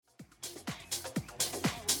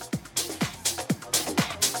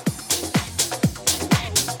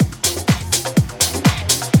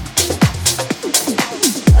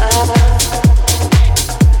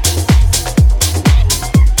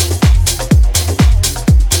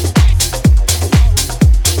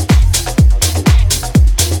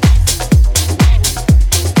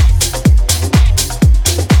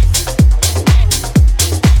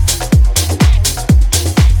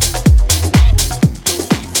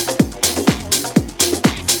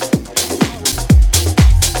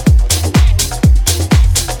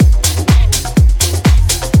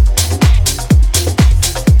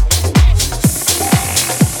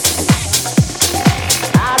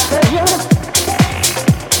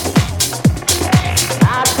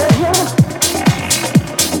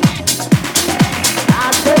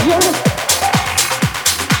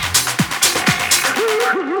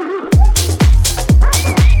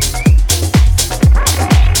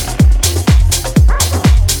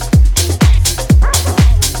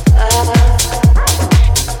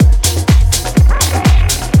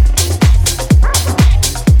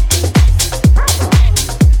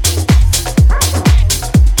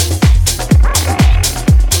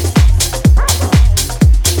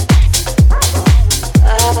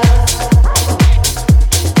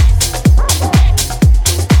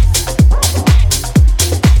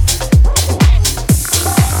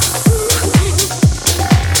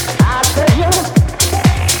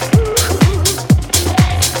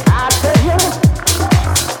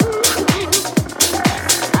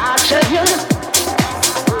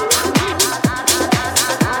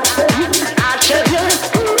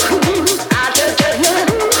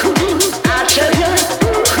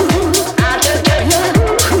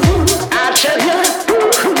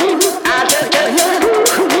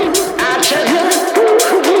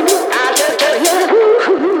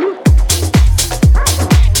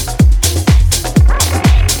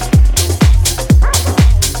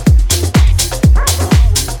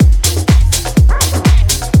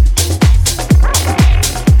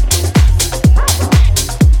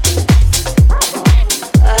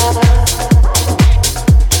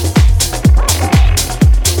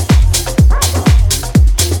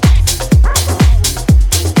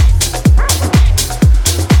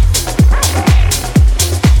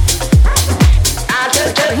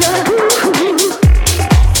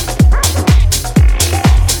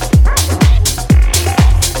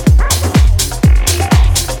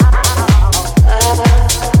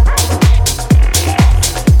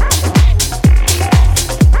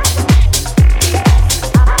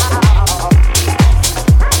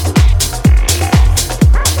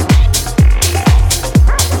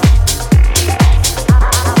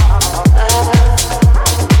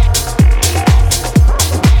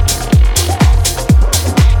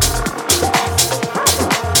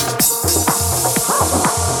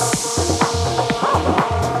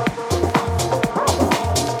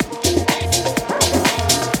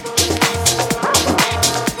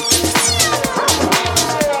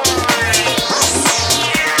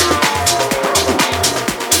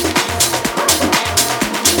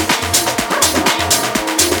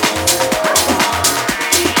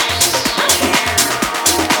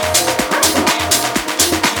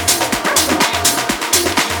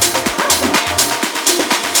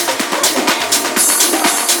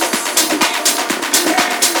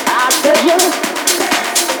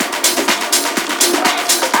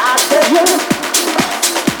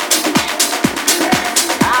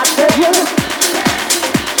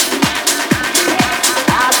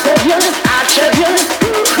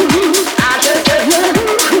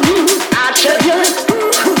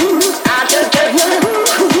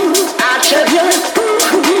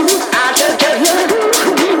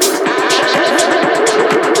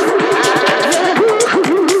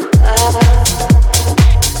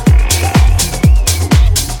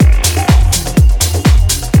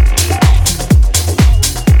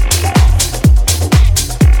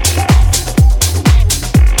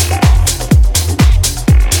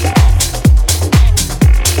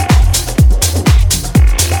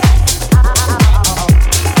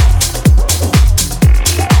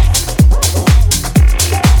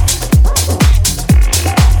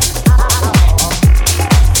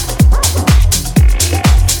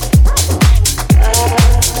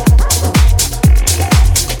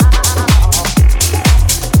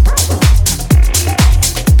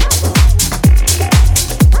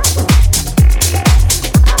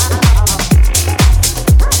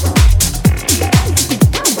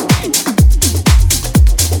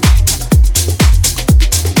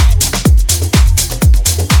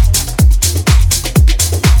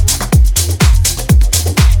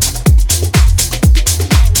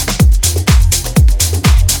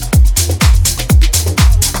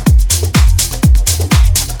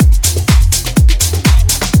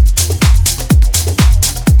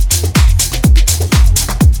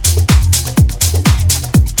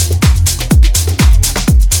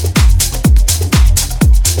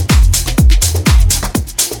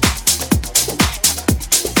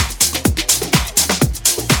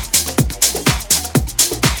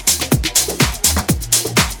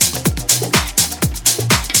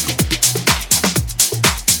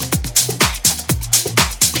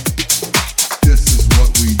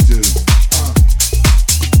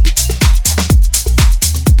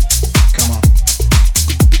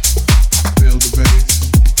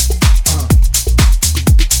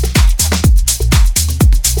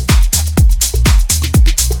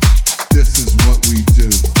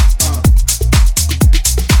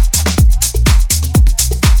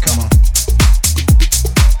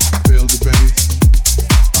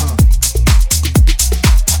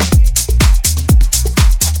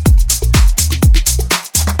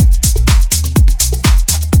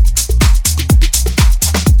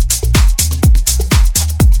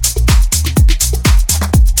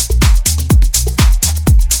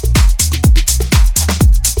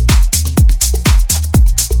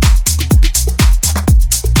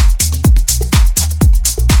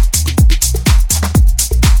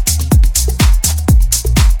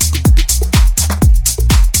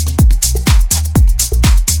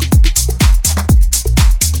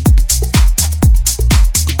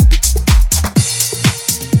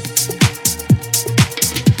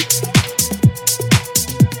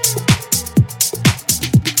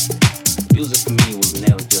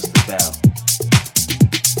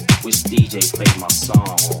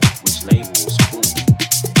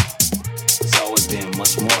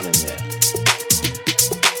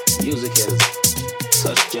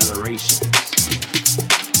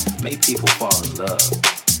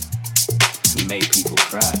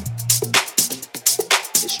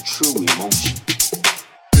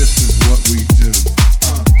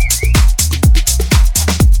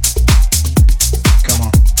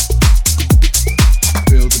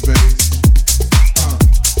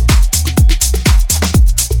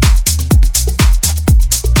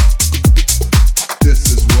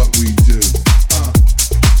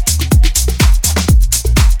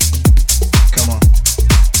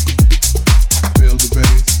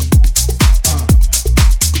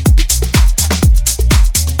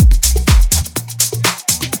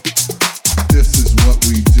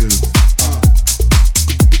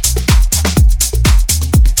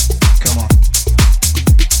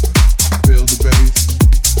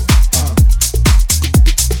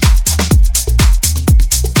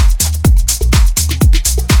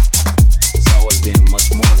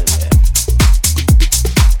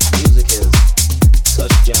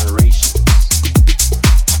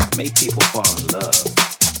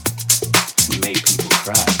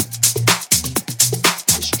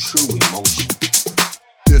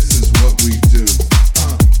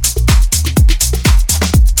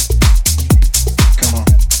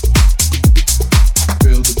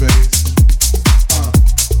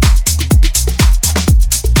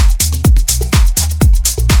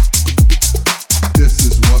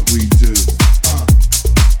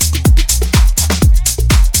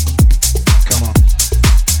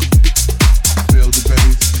Feel the bass.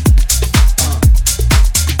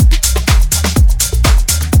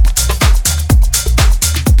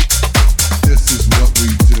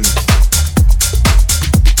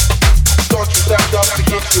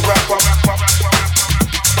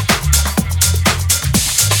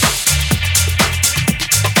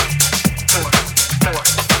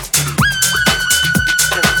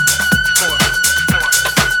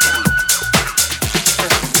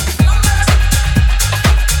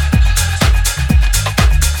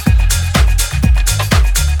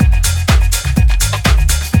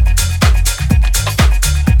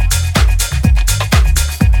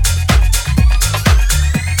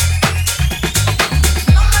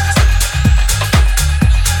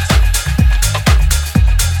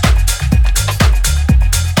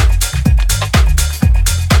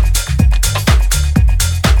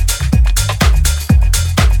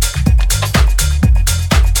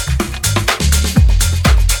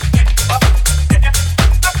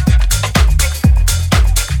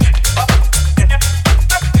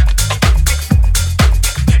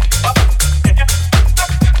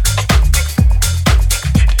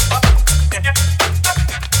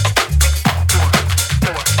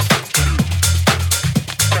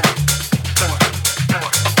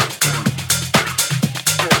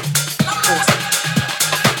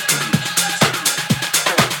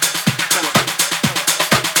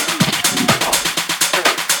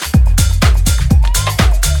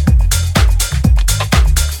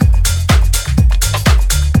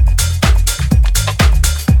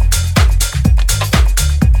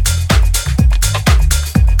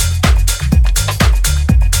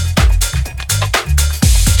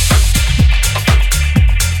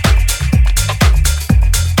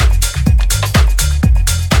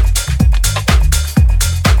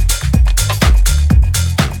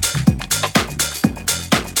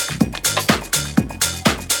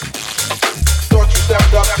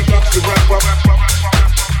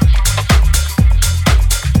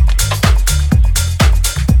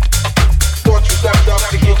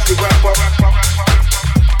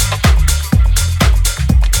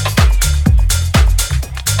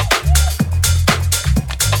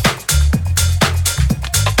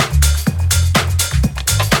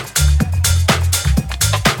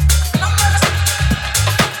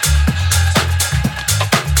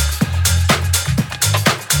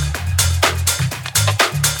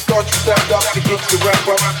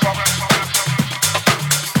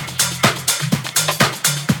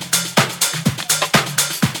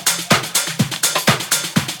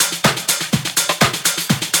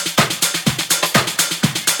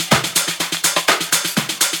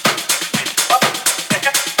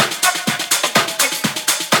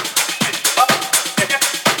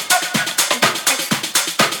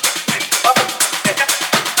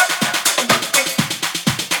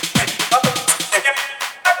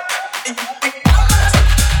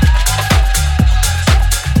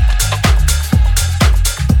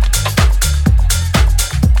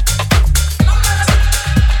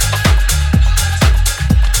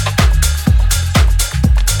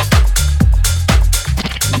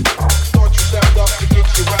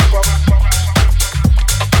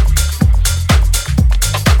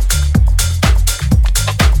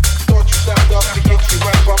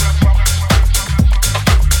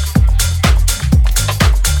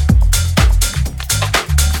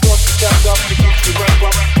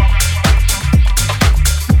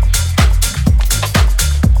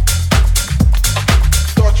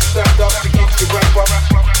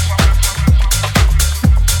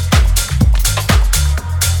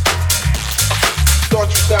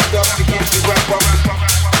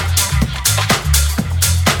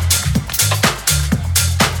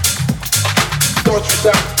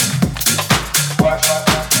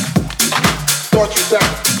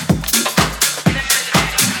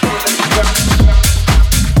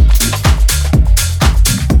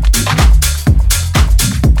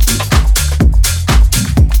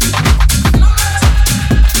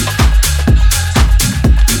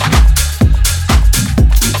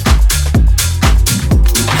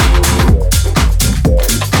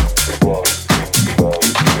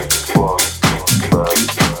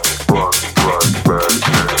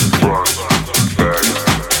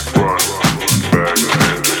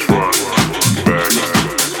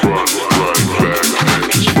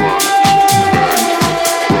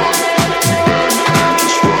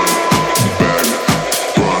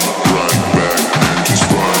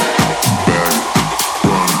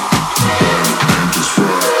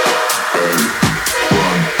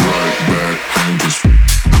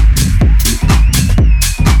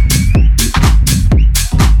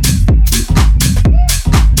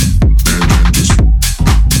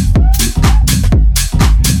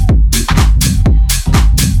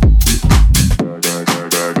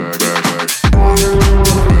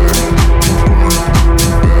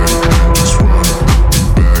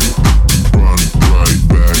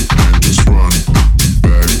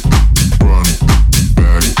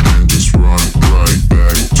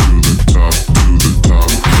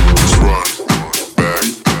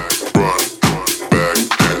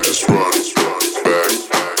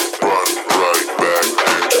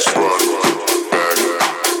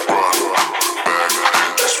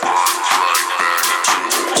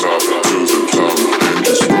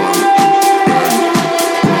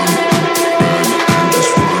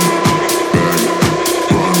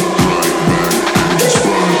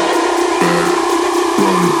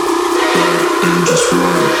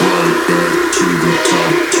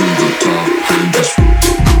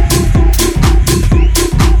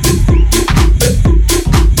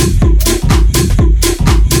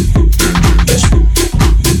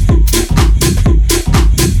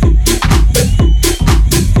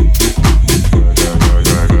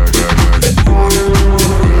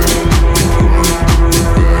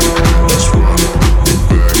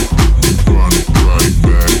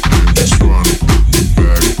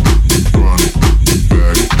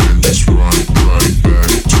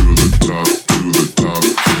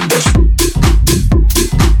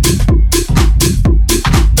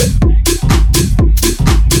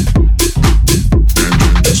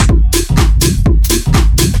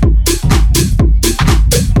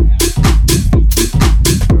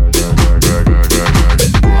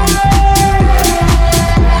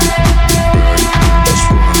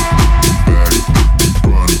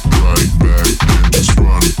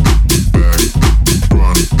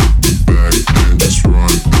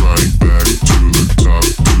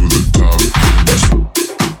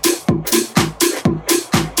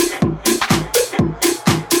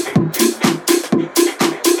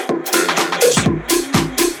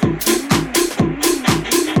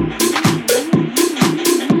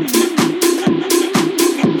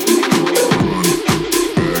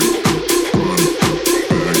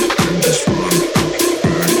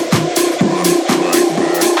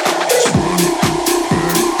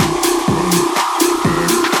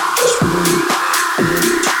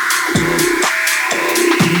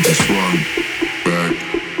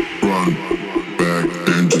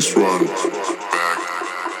 just run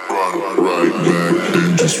back, run right back,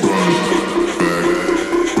 and just run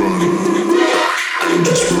back, run back, and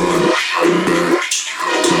just run right back,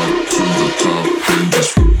 top to the top, and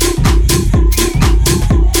just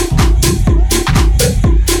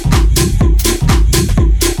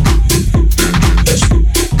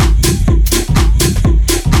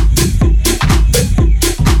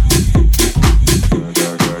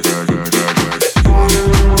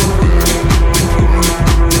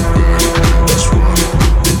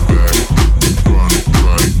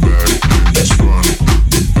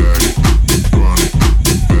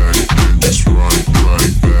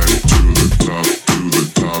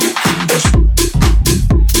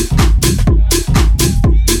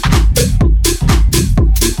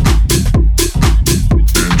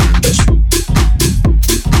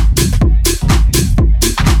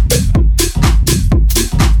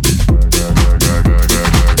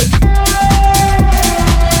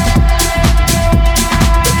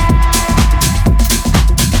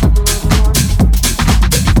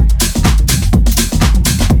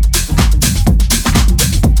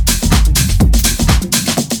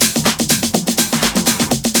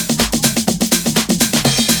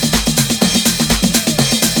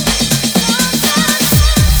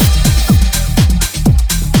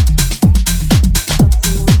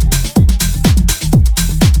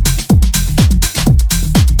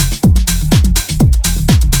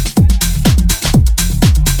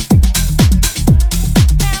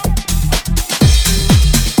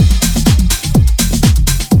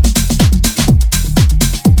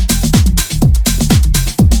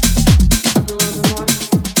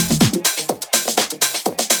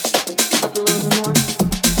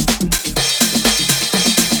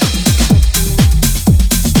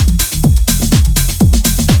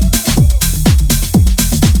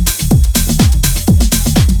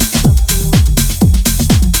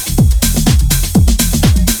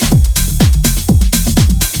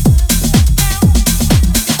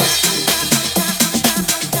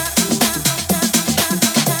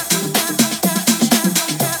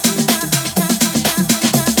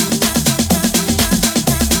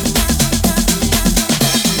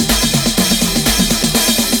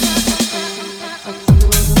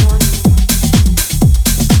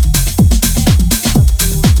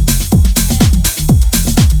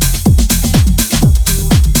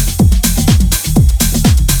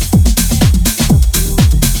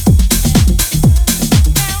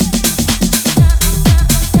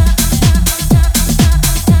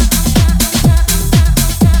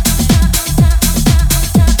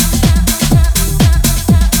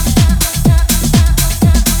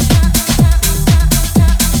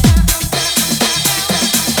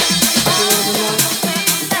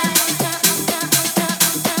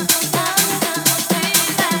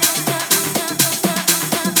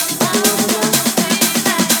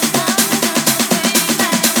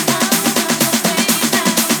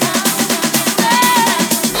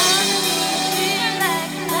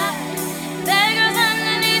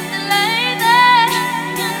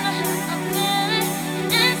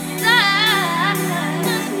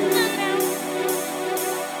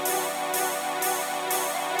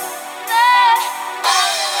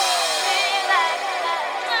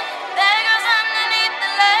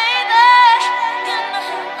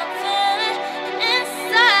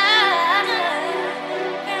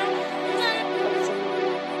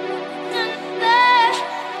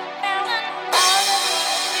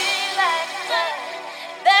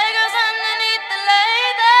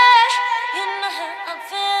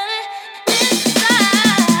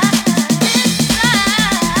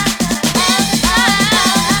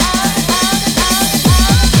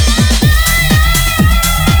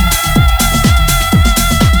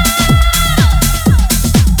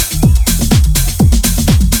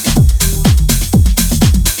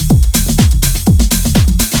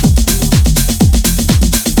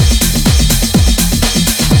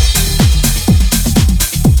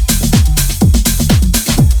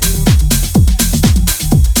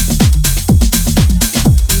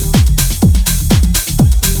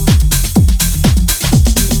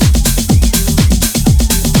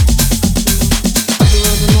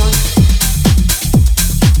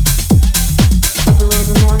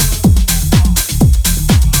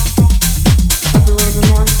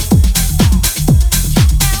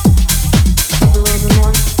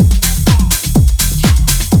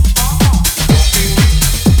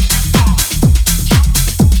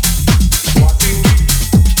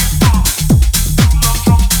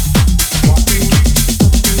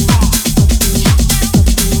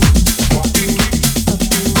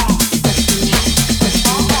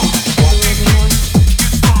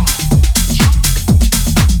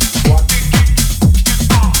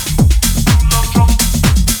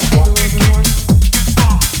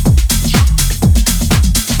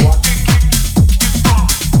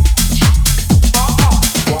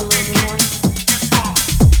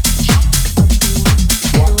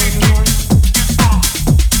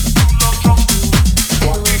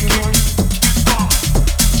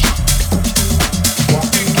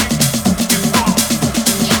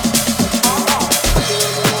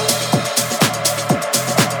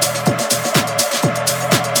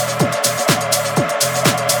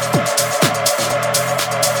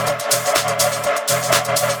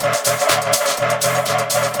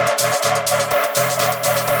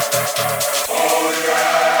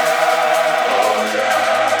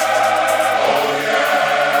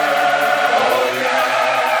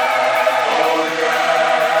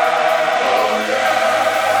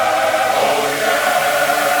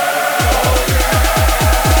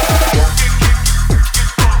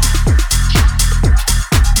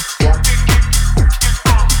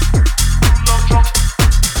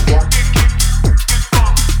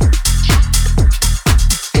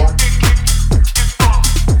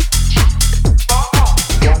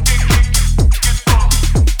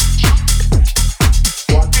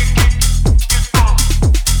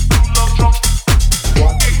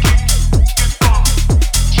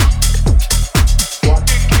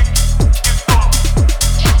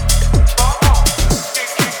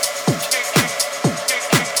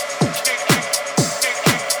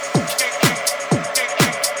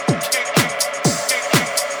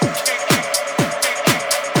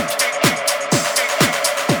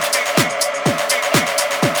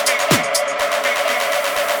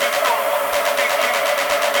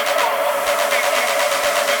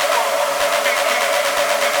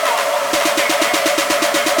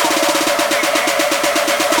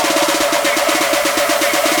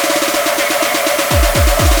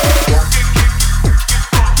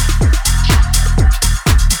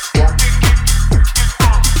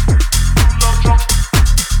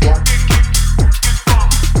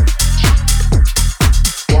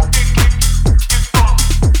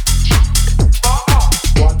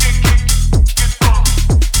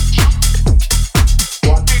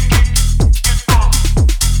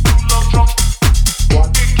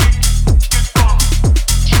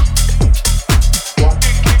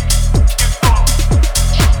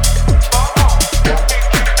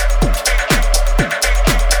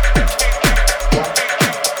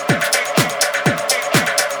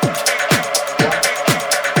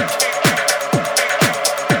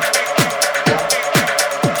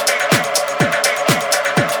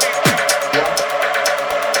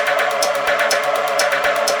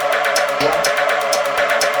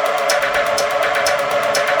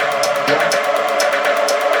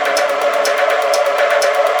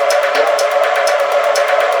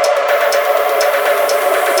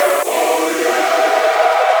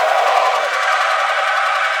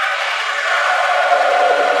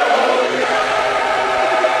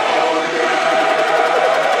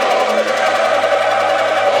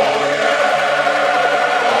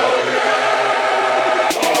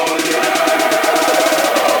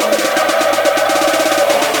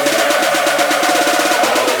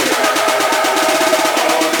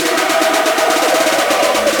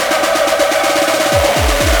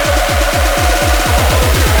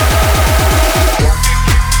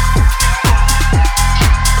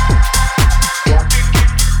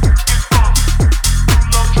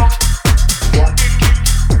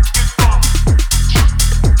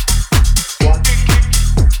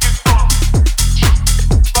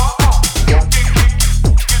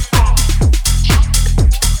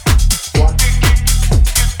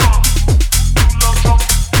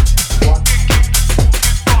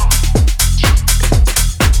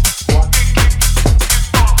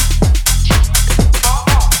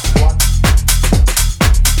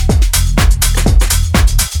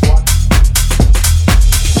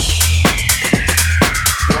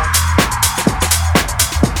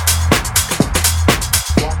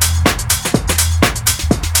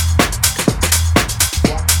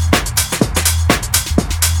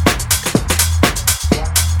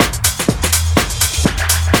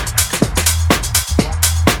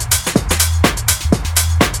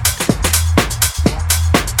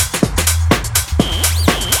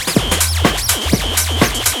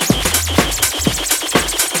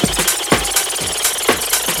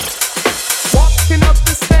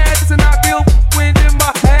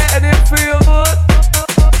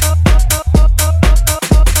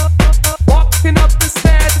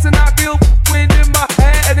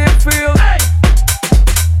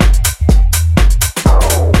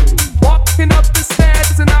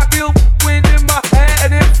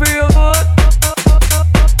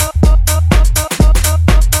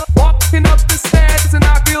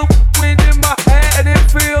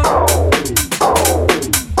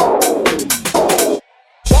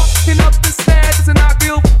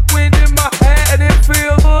feel wind in my head and it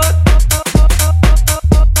feels good.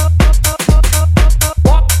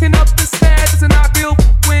 Walking up the stairs and I feel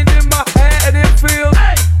wind in my head and it feels.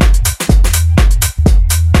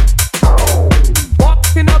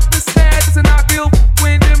 Walking up the stairs and I feel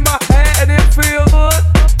wind in my head and it feels good.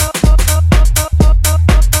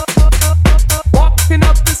 Walking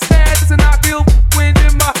up the stairs and I feel wind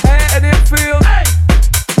in my head and it feels.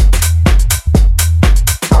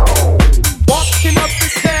 Walking up the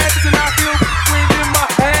stairs.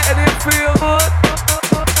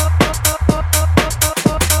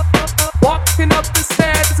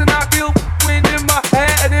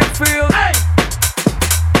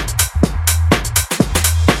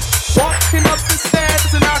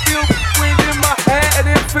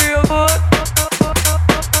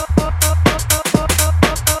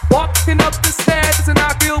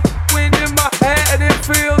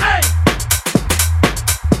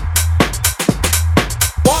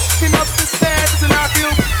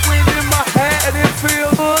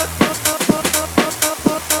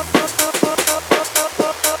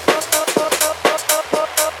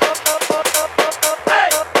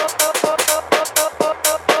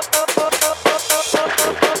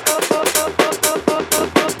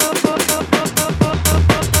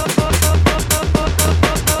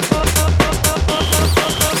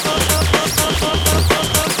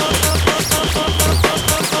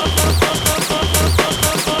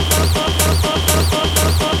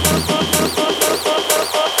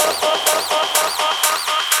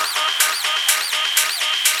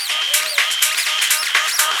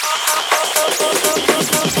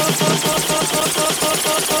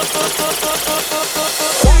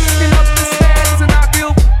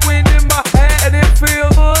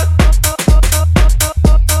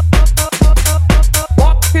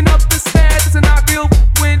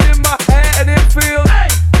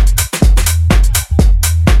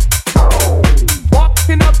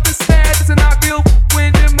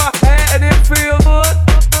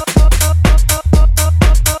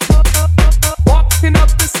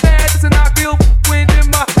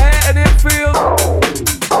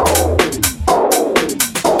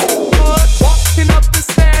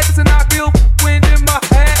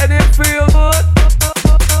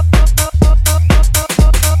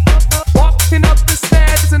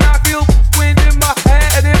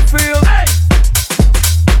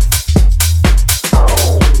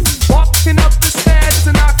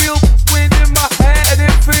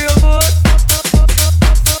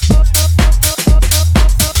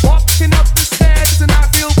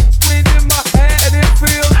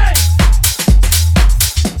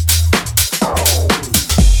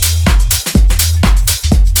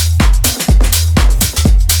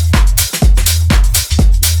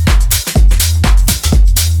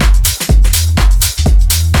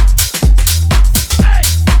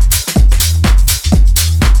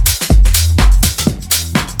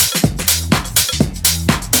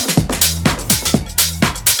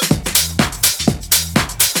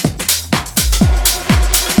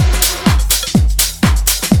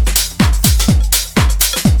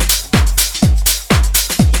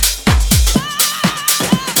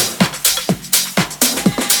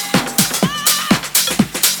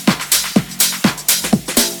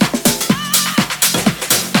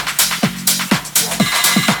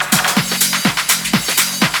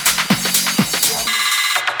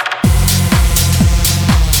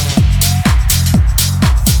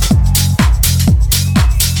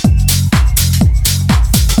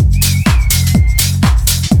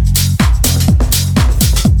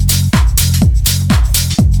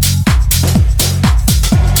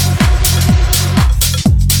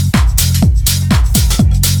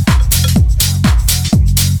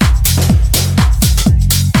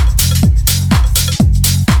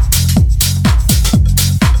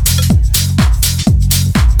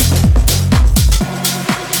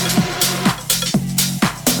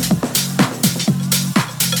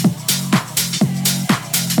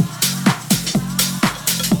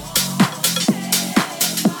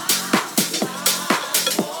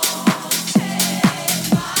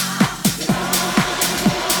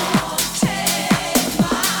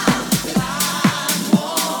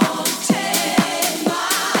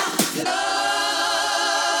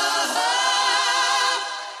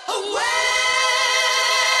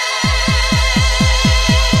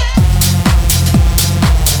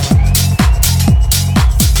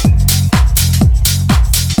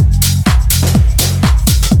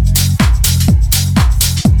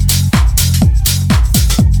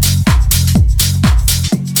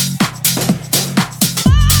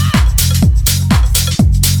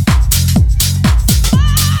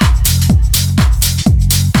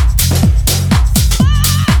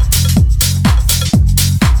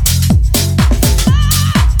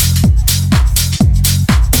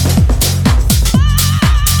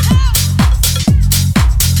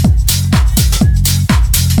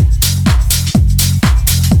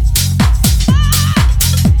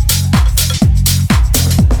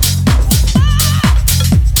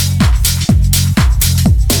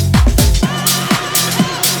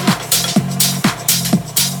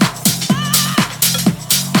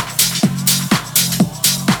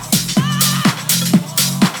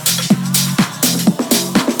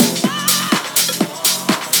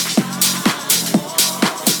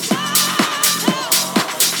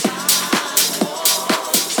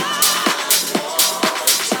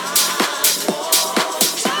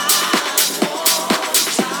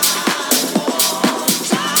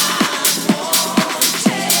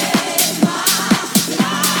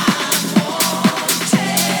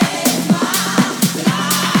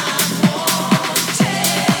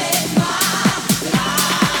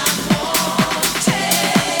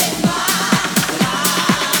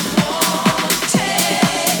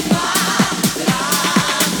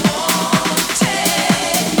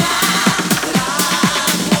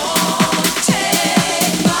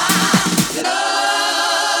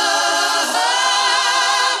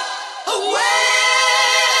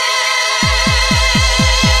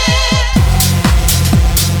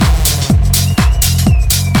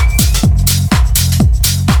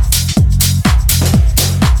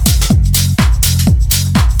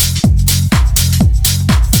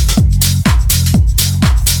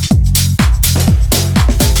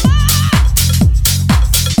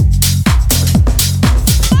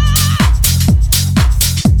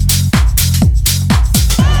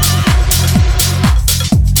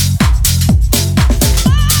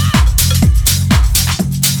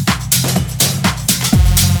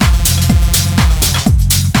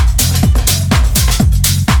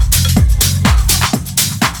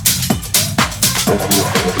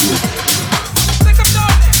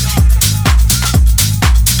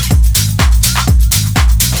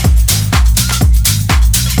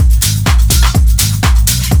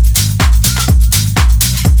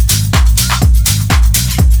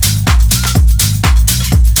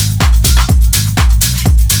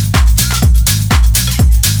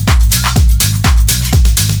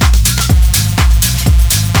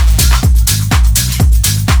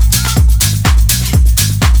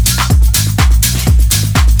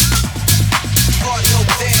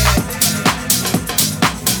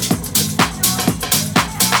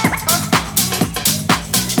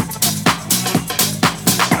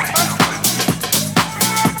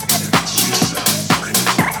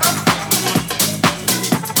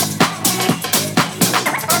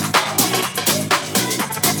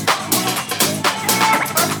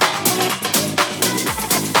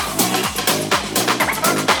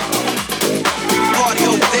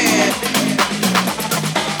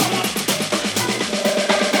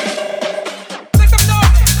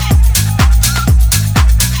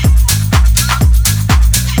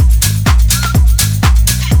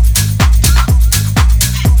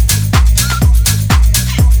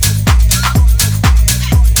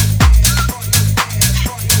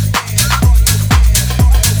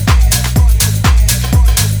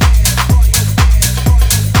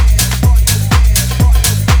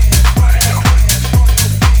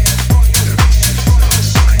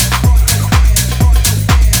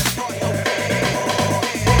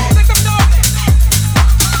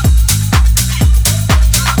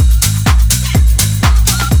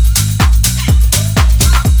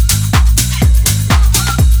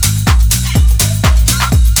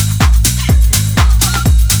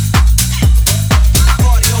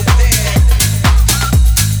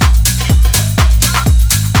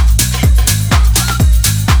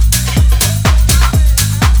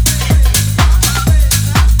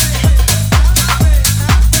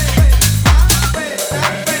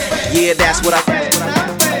 that's what I.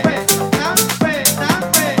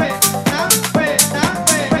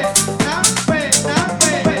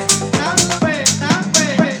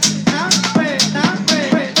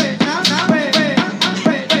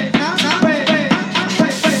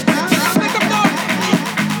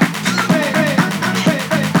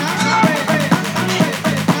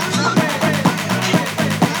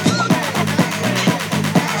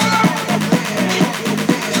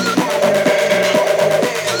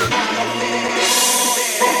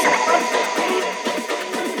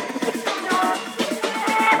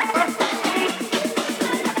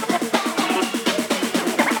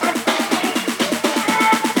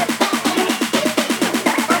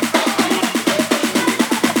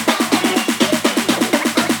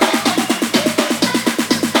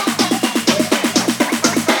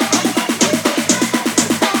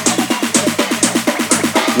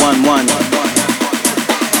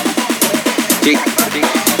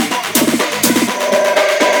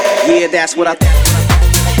 Yeah, that's what I.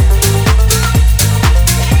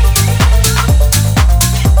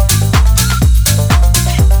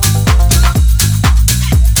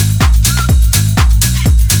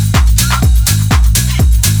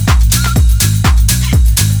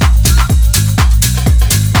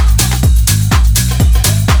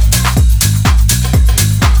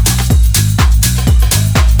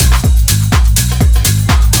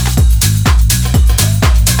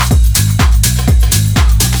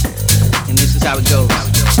 How it goes.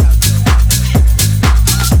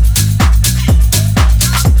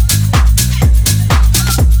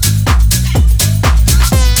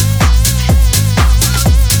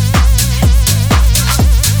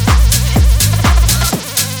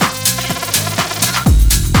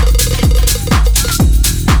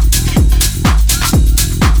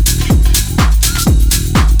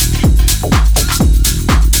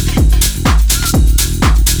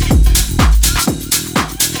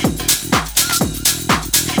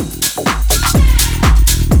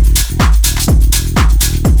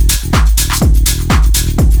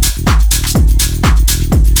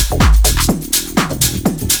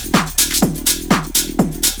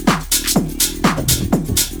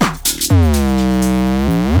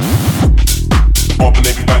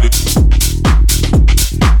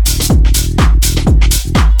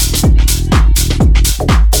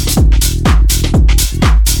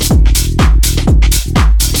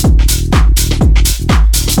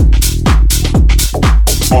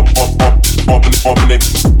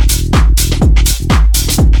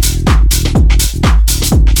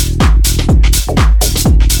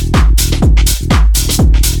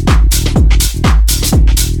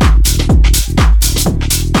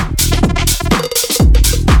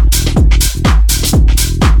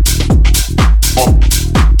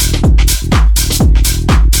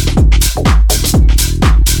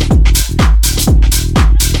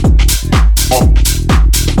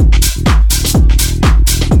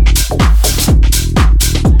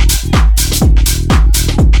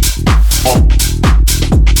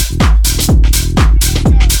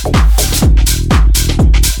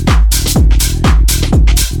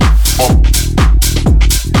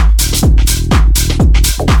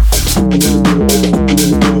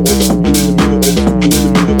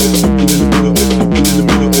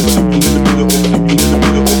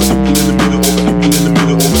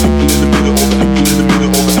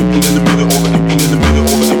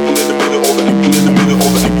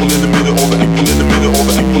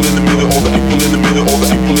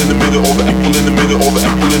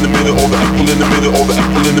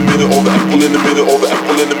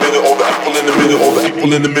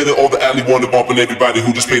 In the middle of the alley, wanna bump on everybody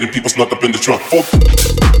who just paid and people snuck up in the trunk.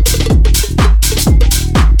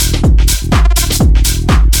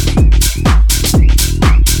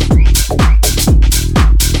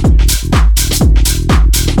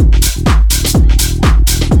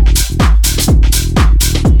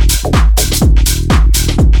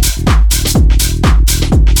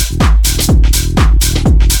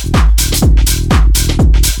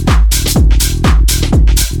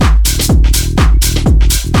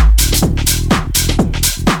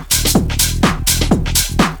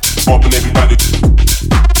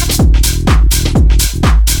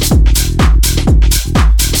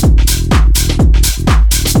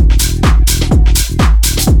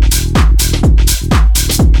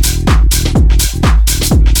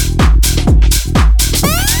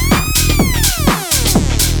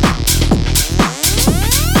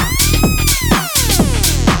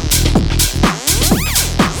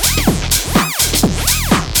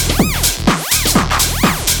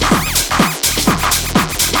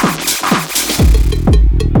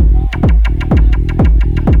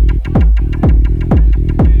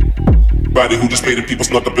 just made it, people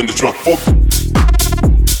snuck up in the trunk.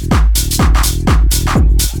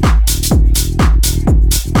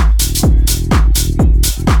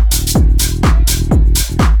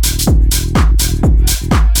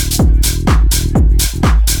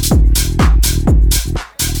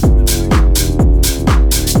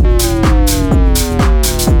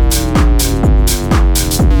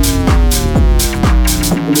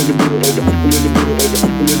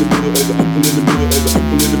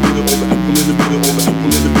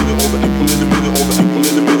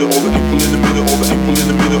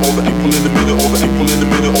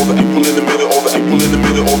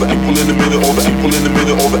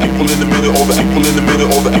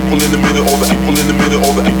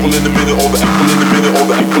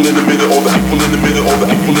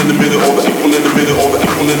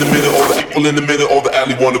 In the middle of the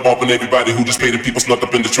alley, wanna bump on everybody who just paid and people snuck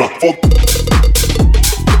up in the trunk.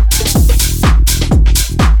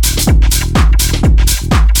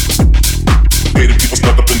 Paid and people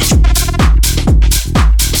snuck up in the trunk.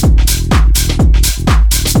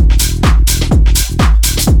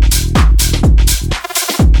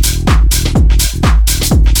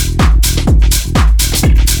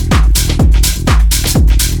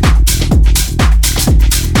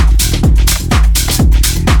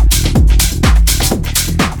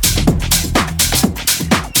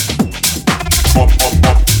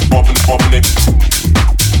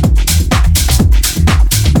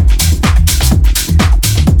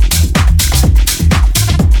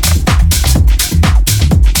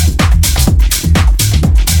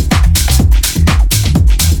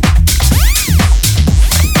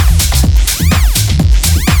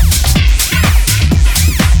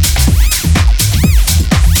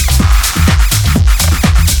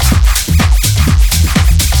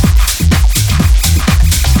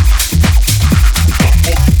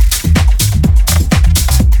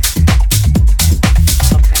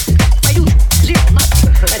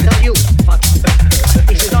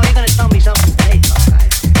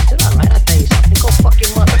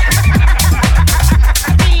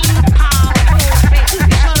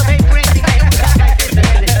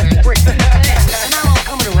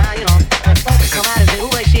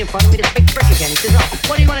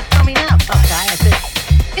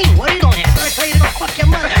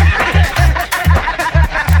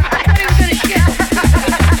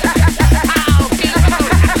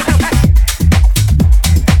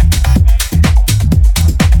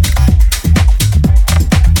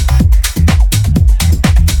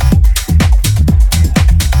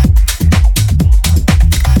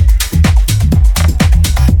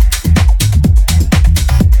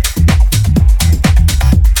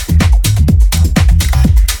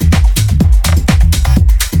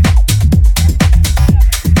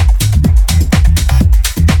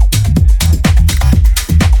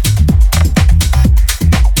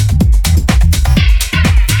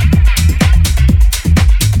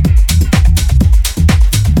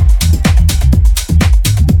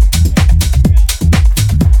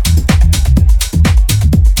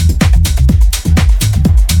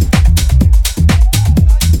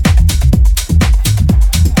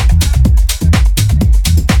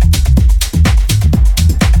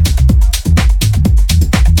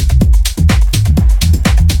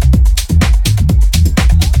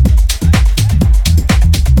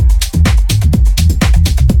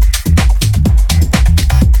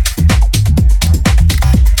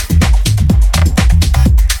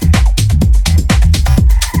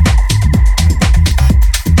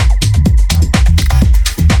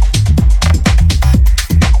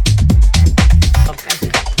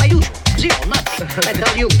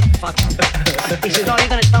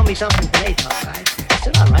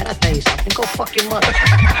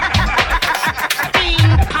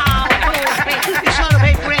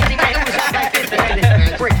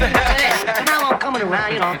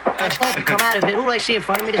 In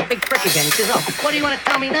front of me, this big prick again. He says, "Oh, what do you want to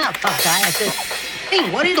tell me now, tough guy?" I said, "Hey,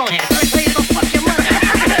 what are you gonna have? I tell you to go fuck your mother." I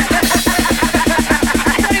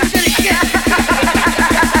thought he was gonna shit.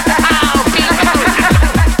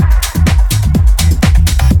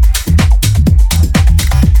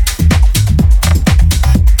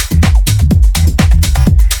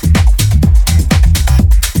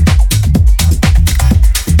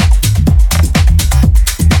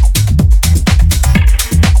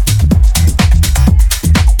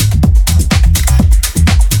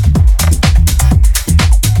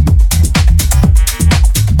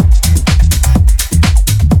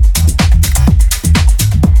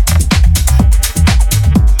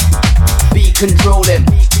 Control them.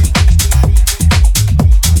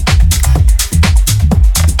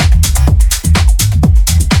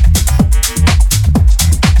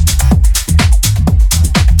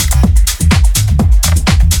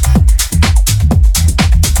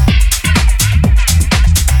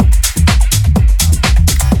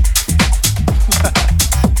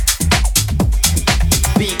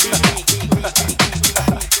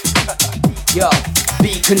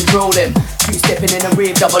 control him. Two-stepping in a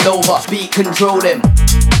rave, double over, beat control him.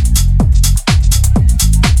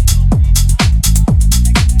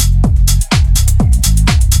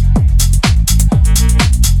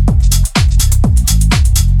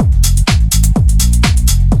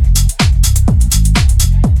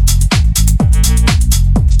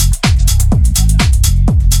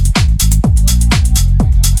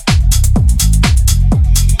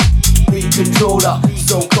 Controller,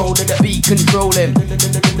 so cold that the beat control him.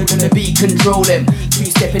 The beat control him. Two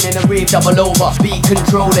stepping in a rave, double over. Beat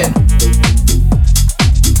control him.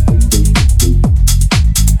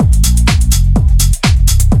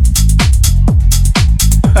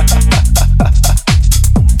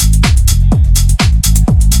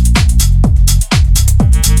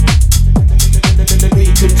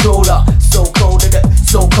 Beat controller, so cold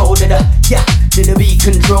that yeah, did the beat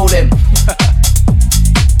control him.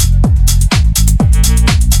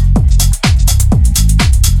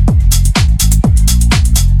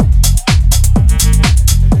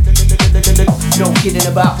 No kidding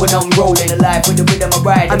about when I'm rolling, alive with the rhythm I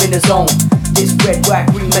ride, I'm in the zone. This red, white,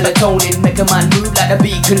 green melatonin make a man move like the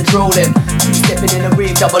beat control him. Stepping in a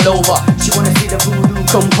rave, double over. She wanna see the voodoo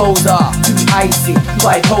composer. Too icy,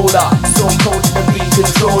 bipolar, so cold to the beat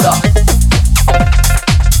controller.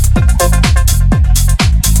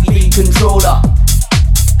 Beat controller.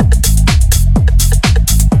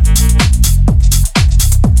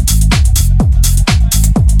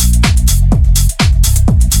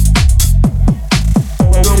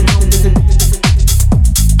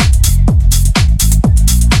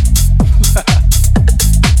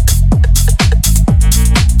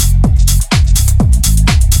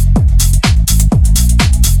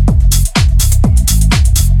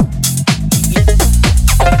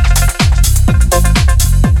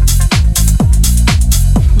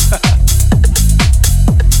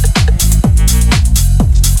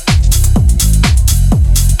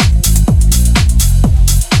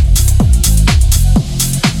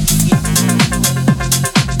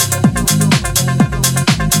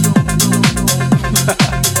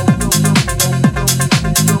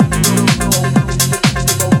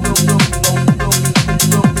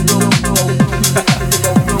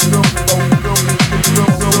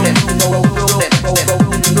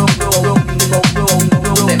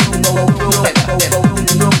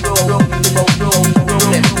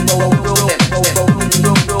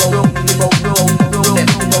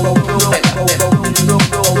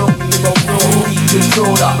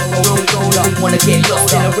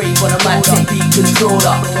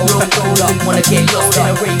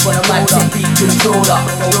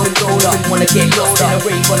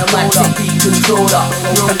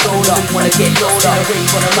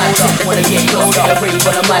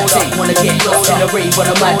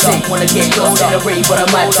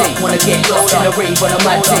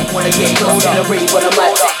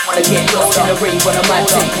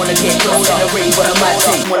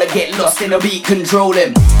 In a beat control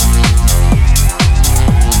him.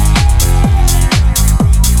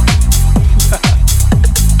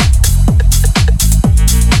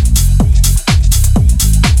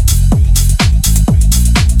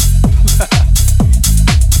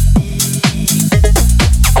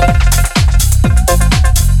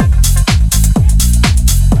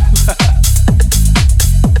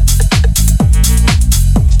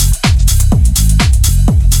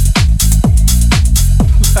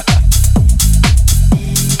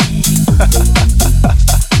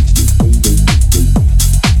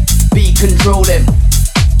 Control him.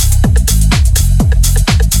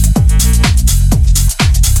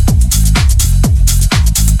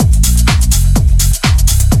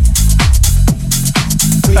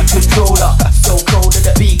 Beat controller, so cold that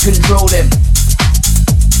the beat control him.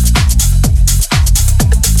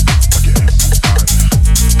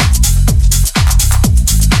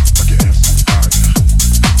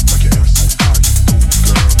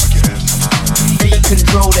 Beat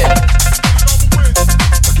control him.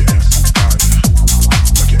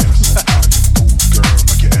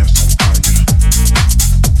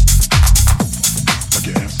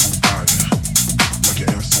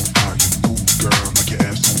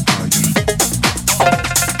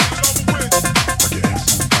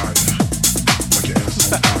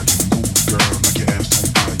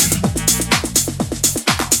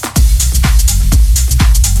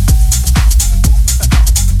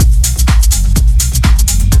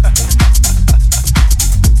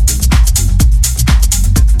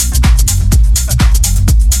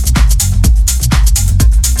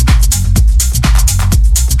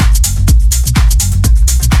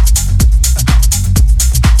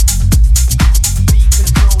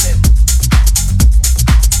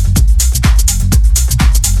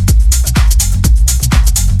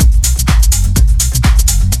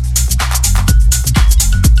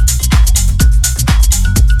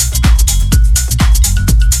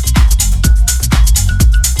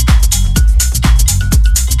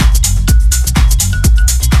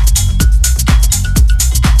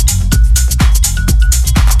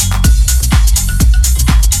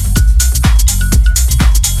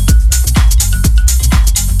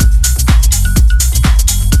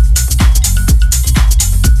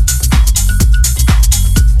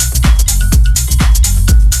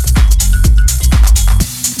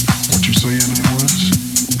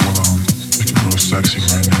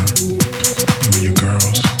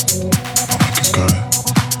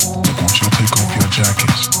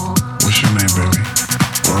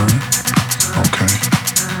 Okay.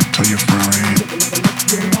 Tell your friend right here.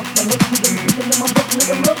 You ain't off the hook, you been picking them up,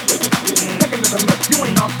 nigga, look. Taking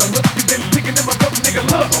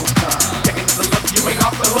the look, you ain't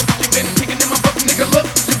off the hook, you been picking them up, nigga, look.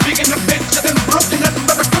 You big in the bitch, you done broke, you nothing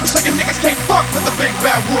but a crook, so your niggas can't fuck with the big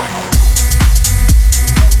bad wolf.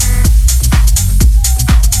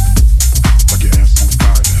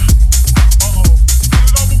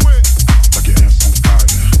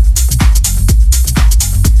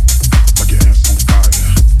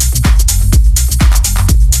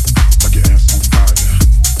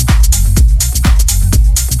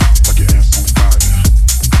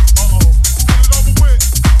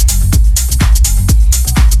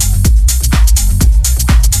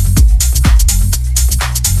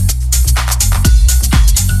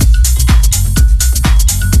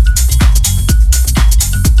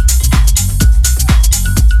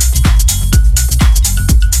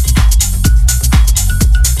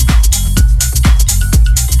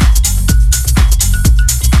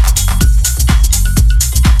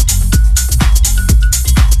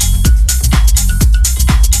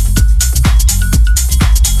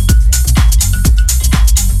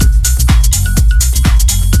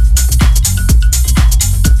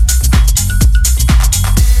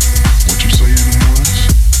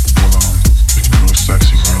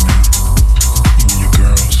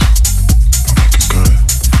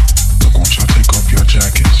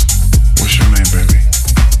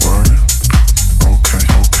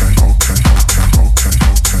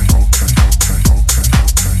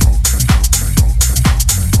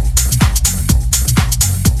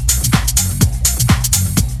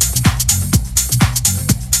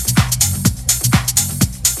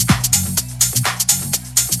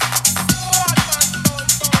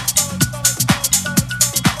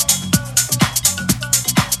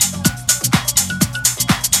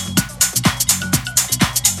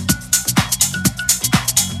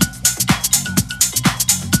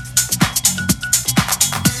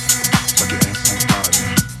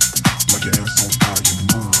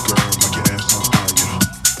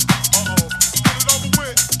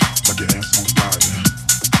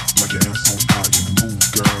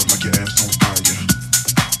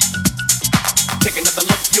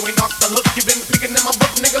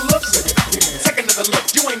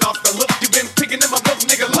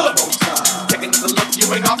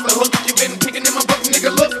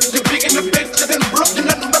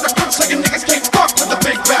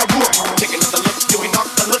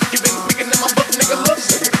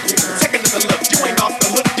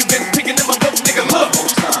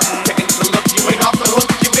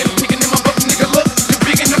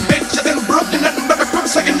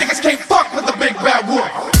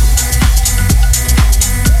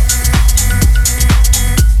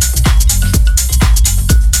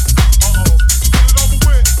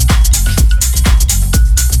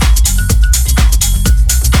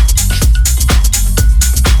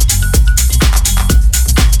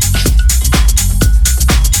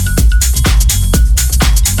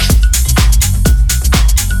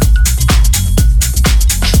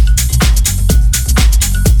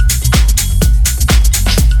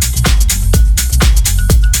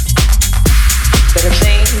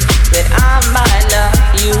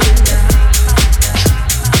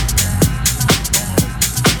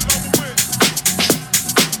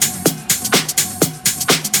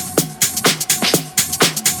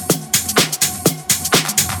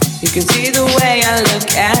 You can see the way I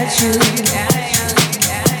look at you.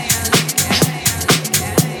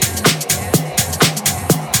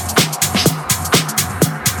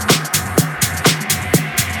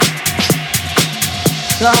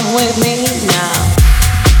 Come with me now.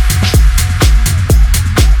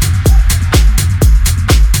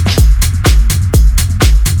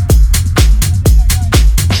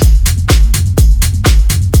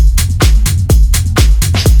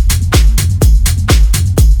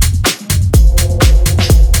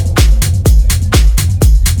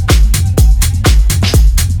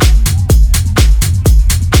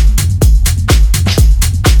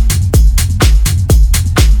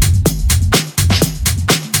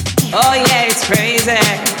 Oh yeah, it's crazy.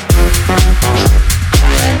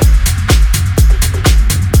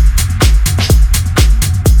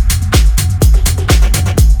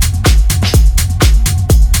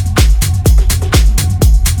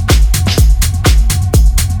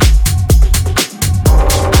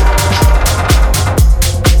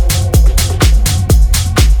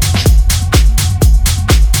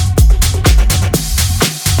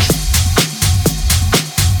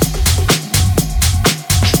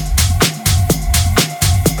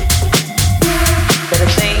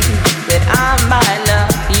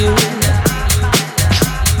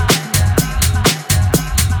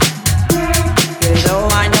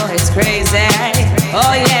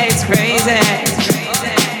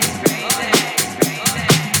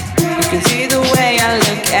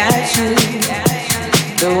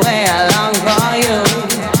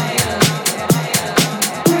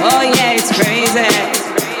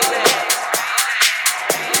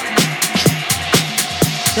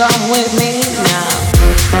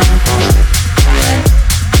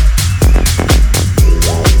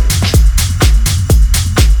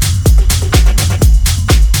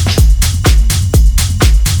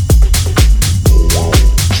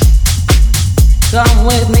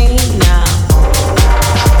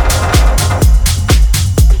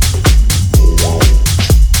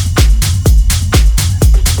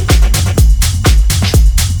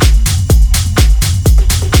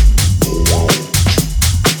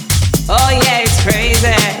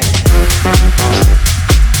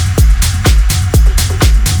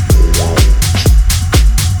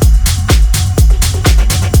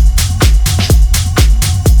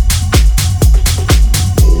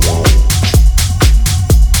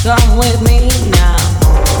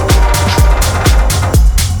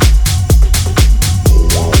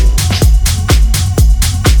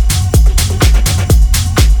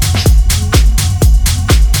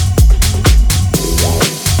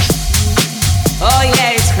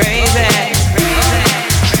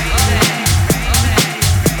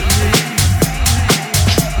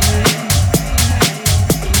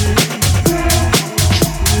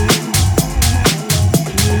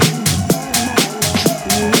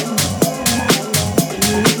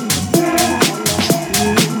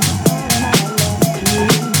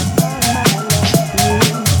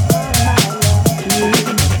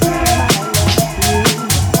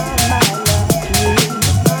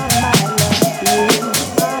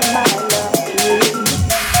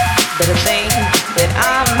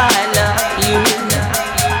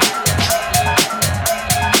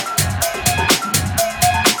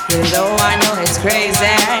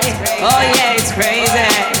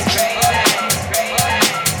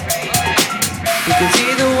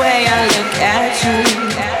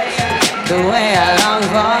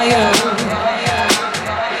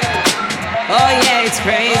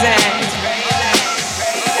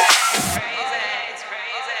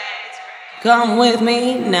 Come with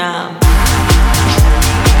me now.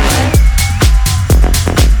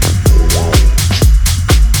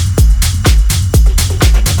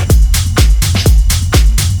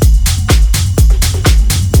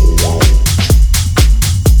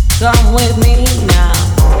 Come with me now.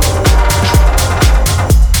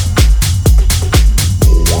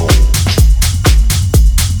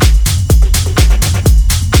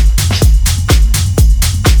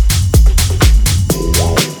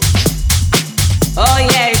 Oh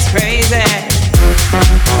yeah, it's crazy.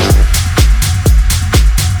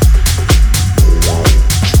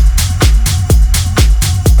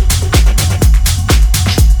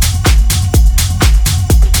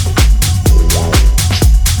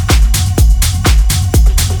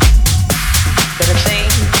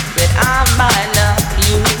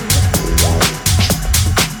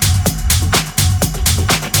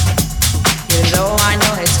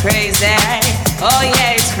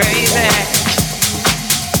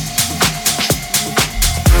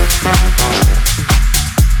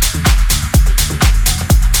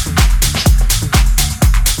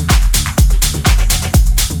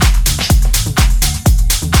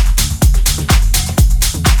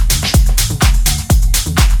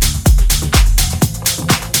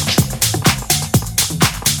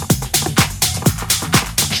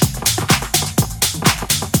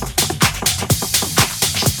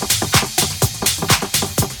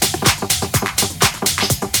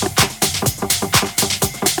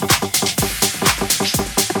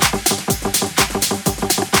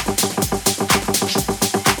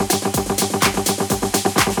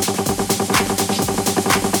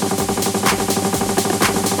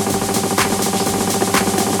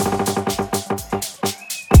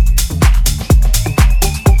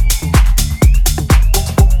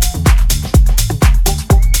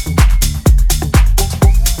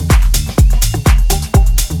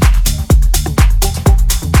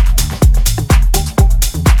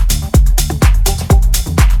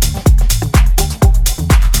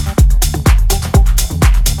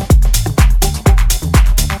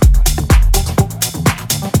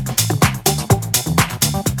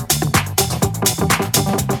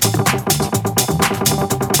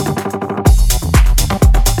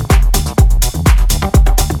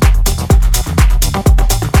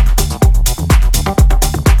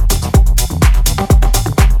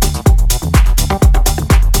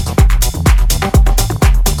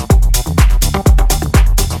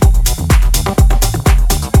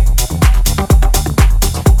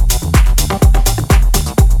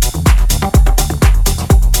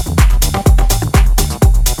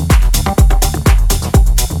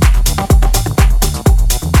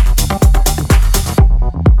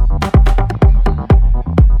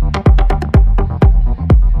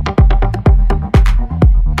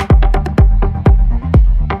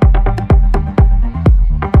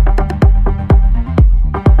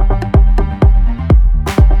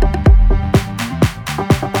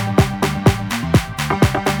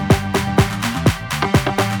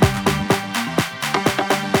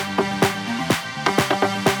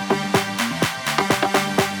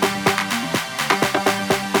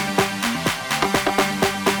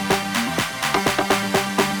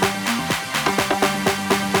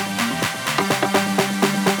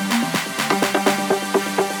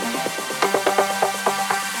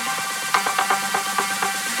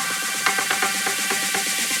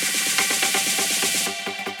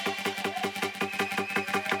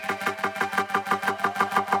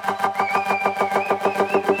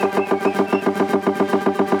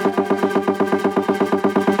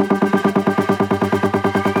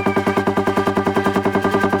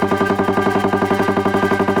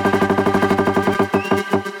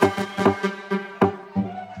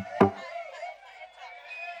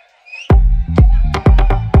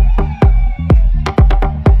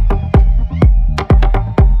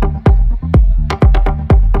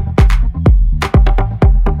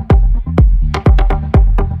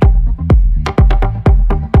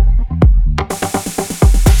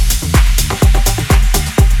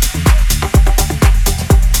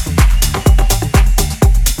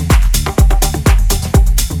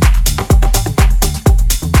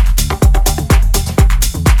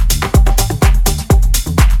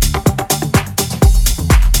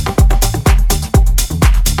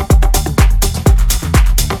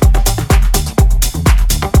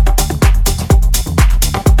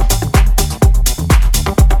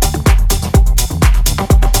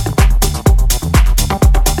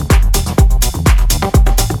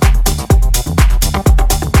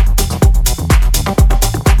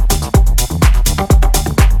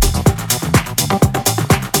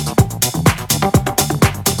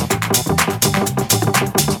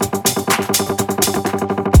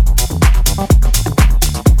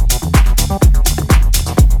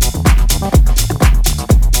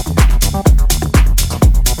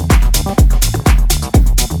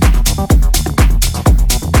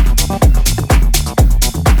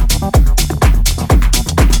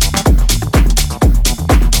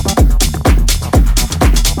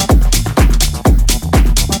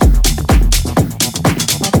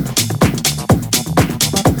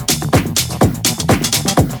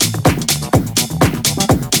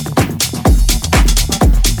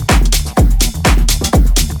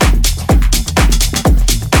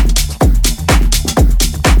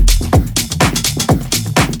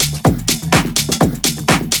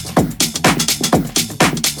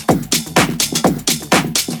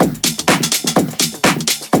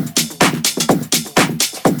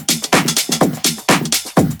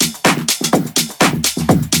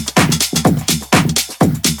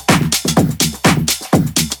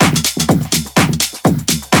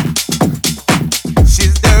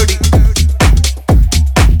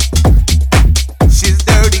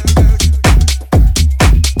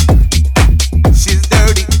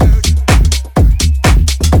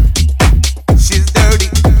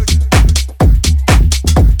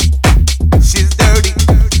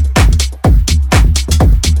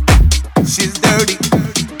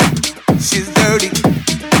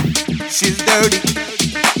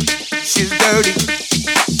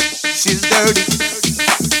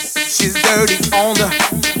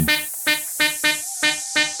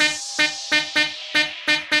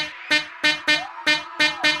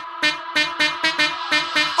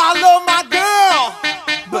 I love my girl,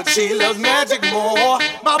 but she loves magic more.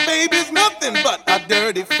 My baby's nothing but a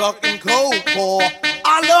dirty fucking cold pour.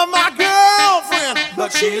 I love my girlfriend,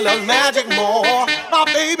 but she loves magic more. My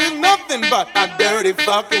baby's nothing but a dirty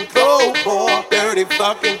fucking cold pour. Dirty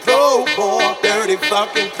fucking cold pour. Dirty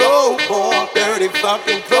fucking cold pour. Dirty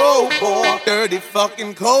fucking cold pour. Dirty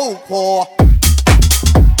fucking cold pour.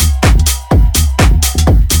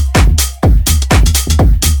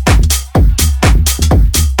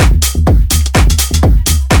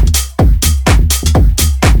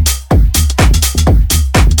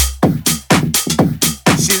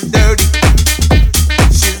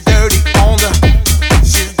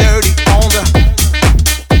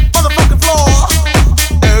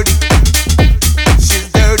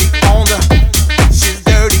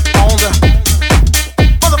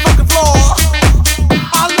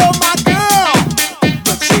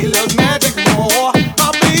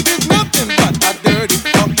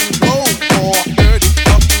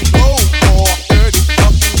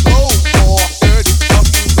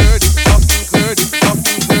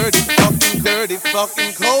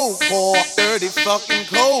 Fucking cold pour, dirty fucking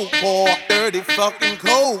cold pour, dirty fucking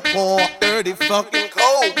cold pour, dirty fucking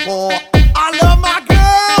cold pour. I love my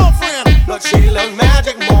girlfriend, but she loves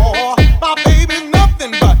magic more. My baby's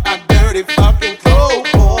nothing but a dirty fucking cold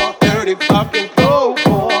pour, dirty fucking cold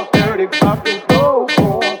pour, dirty fucking cold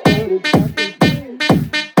pour, dirty fucking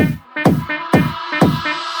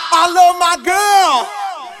I love my girl,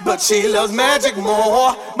 but she loves magic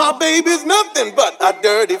more. My baby's nothing but a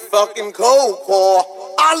dirty fucking cold pour.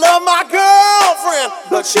 I love my girlfriend,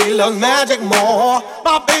 but she loves magic more.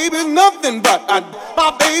 My baby's nothing but a,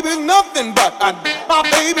 my baby's nothing but a, my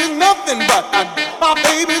baby's nothing but a, my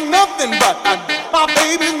baby's nothing but a, my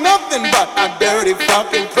baby's nothing but a dirty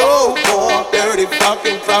fucking cold pour. Dirty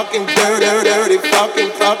fucking fucking dirty dirty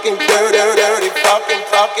fucking fucking dirty dirty fucking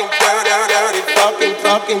fucking dirty dirty fucking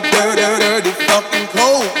fucking dirty dirty fucking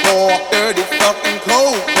cold pour. Dirty fucking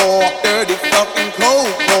cold pour. Dirty fucking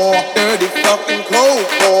cold pour. Dirty fucking cold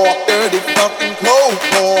pour. Dirty fucking cold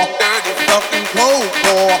pour. Dirty fucking cold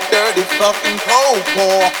pour. Dirty fucking cold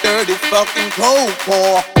pour. Dirty fucking cold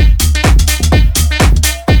pour.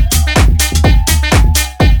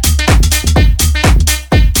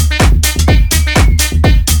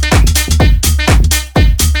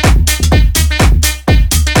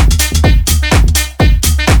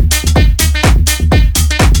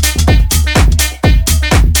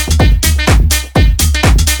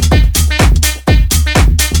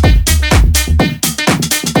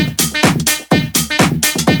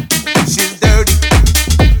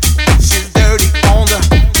 She's dirty on the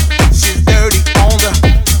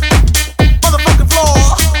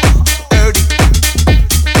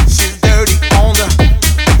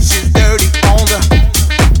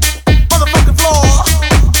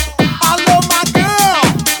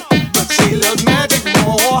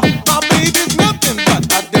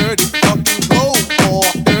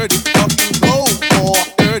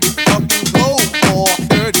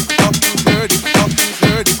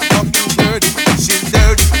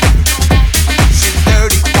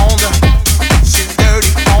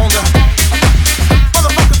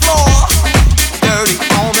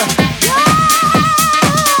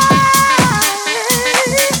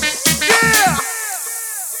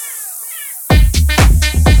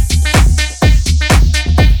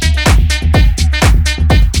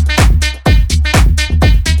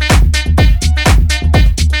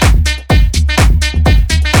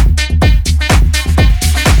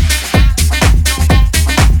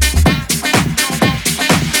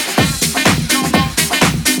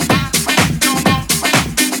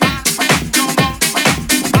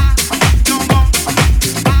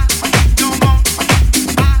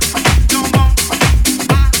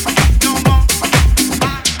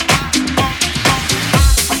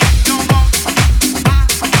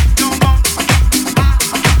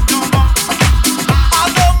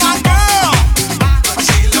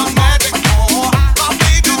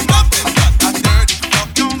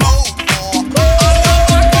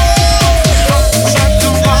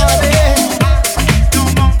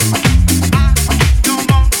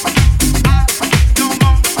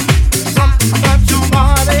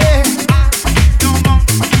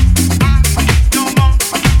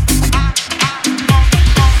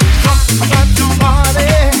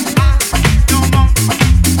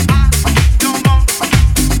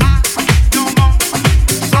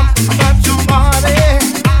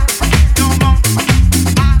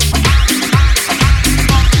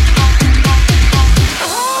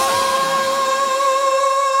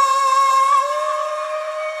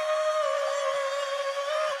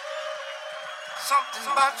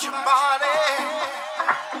about your body.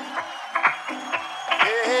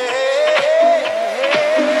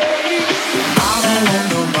 I don't want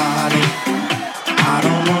nobody. I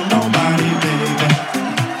don't want nobody, baby.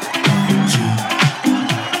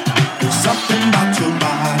 There's something about your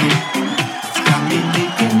body. It's got me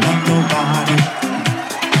thinking of nobody.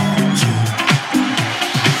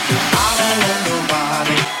 I don't want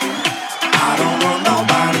nobody. I don't want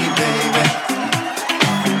nobody, baby.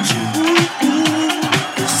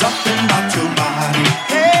 There's something about your body.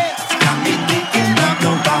 It's got me thinking of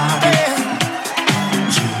nobody.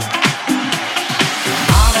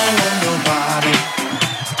 I don't want nobody.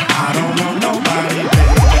 I don't want nobody,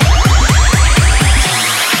 baby.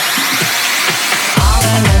 I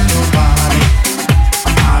don't want nobody.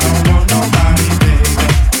 I don't want nobody, baby.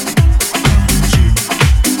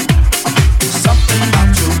 There's something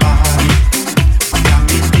about your body. Got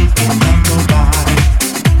me thinking of nobody.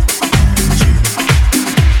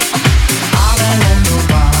 I don't want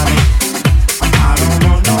nobody. I don't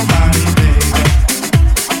want nobody, baby.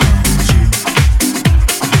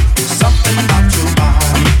 There's something about your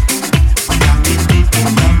body. Got me thinking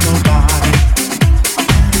of nobody.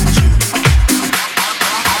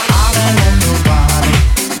 I don't want nobody.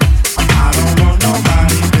 I don't want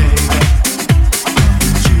nobody, baby.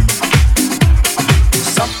 There's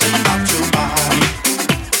something about your body.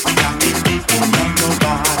 Got me thinking of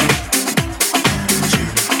nobody.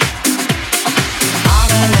 I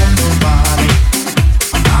don't want nobody.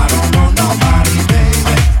 I don't want nobody,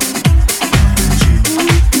 baby.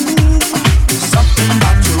 There's something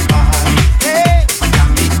about your body. Got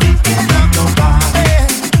me thinking of nobody.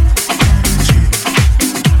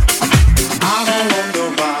 I don't want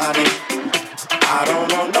nobody. I don't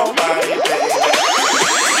want nobody, baby.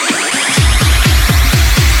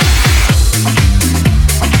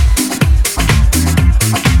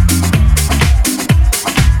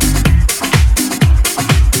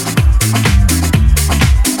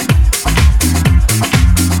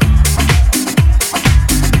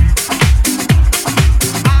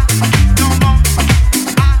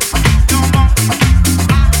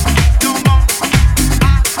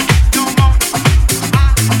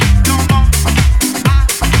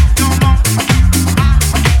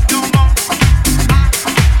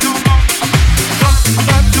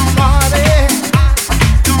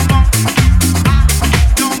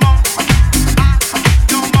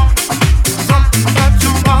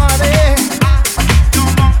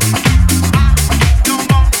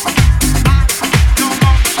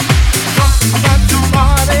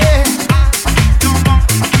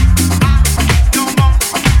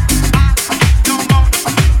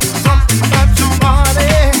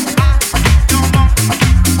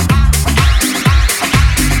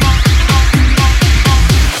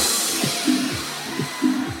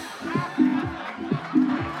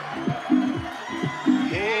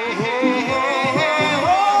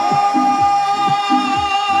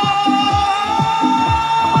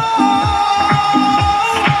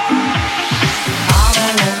 I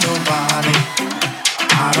don't want nobody.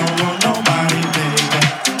 I don't want nobody, baby.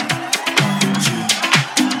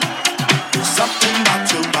 There's something about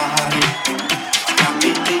your body. Got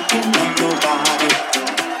me thinking of nobody.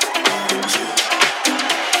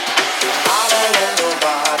 I don't want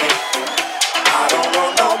nobody. I don't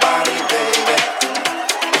want nobody, baby.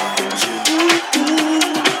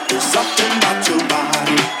 There's something about your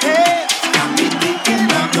body. Got me thinking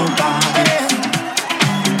of nobody.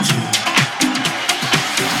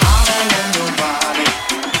 I don't want nobody.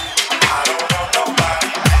 I don't want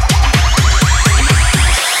nobody.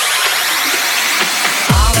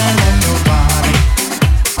 I don't want nobody.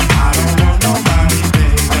 I don't want nobody,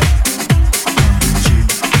 baby.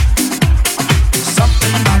 There's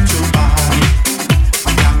something about your body.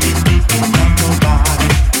 Got me thinking of nobody.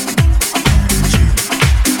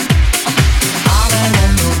 I don't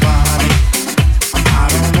want nobody. I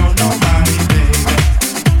don't want nobody, baby.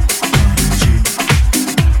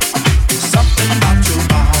 There's something about your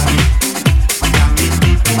body. Got me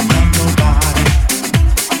thinking of nobody.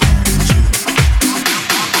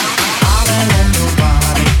 I don't want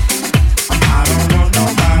nobody. I don't want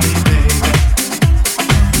nobody, baby.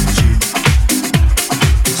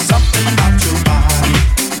 There's something about your body.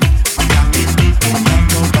 Got me thinking of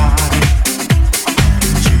nobody.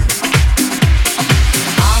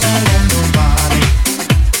 I don't want nobody.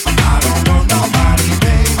 I don't want nobody,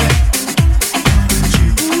 baby.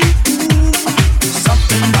 There's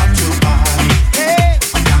something about your body.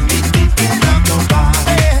 Got me thinking of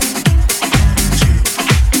nobody.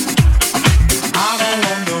 I don't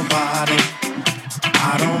want nobody.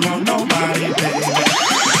 I don't want nobody, baby.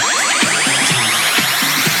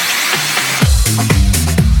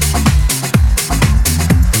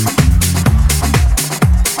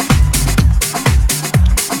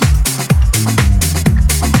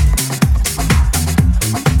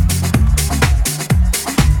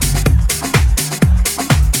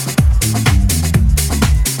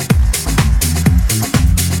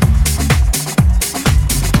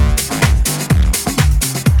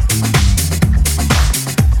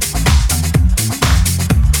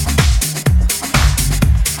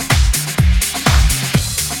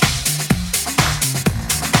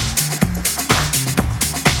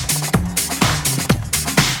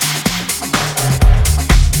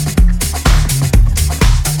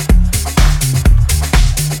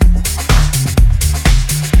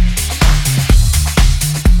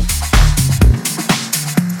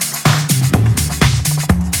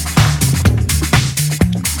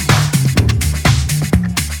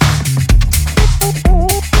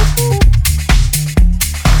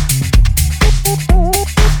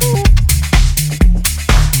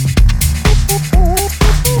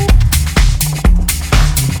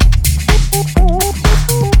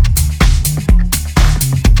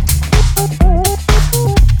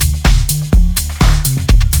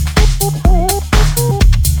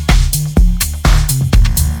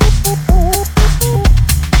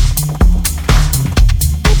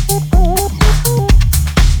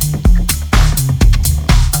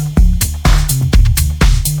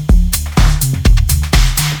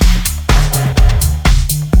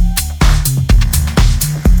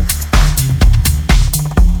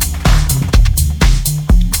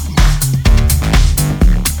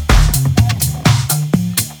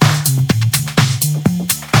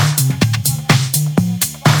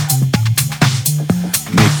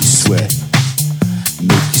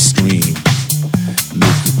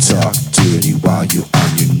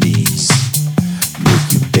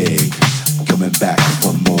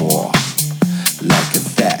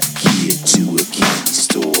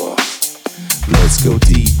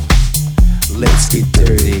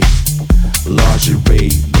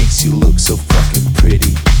 fucking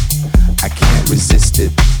pretty. I can't resist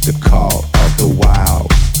it, the call of the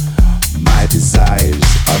wild. My desires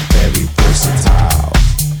are very versatile.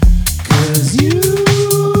 'Cause you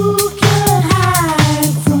can't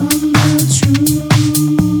hide from the truth.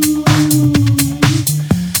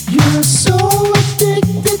 You're so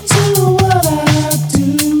addicted to what I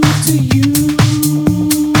do to you.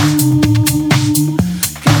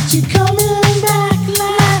 Got you coming back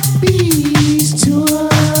like bees to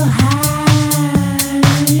a hive.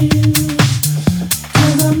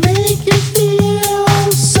 'Cause I make you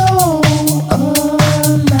feel so alive.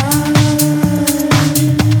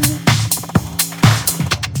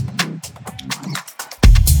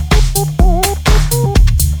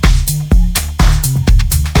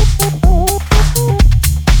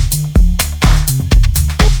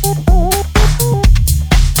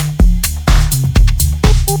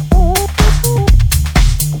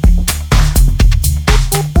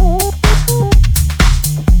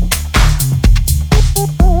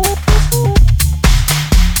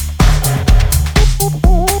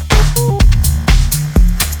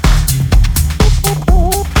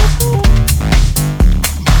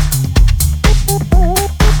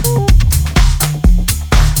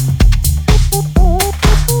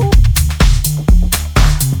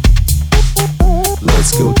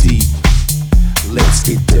 Let's go deep, let's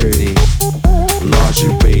get dirty.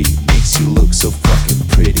 Lingerie makes you look so fucking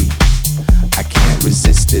pretty. I can't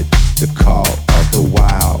resist it, the call of the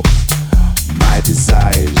wild. My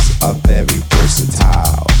desires are very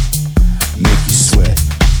versatile. Make you sweat,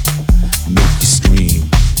 make you scream,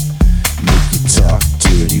 make you talk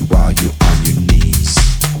dirty while you're on your knees.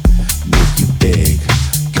 Make you beg,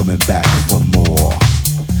 coming back for more.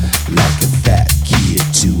 Like a fat kid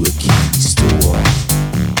to a candy store.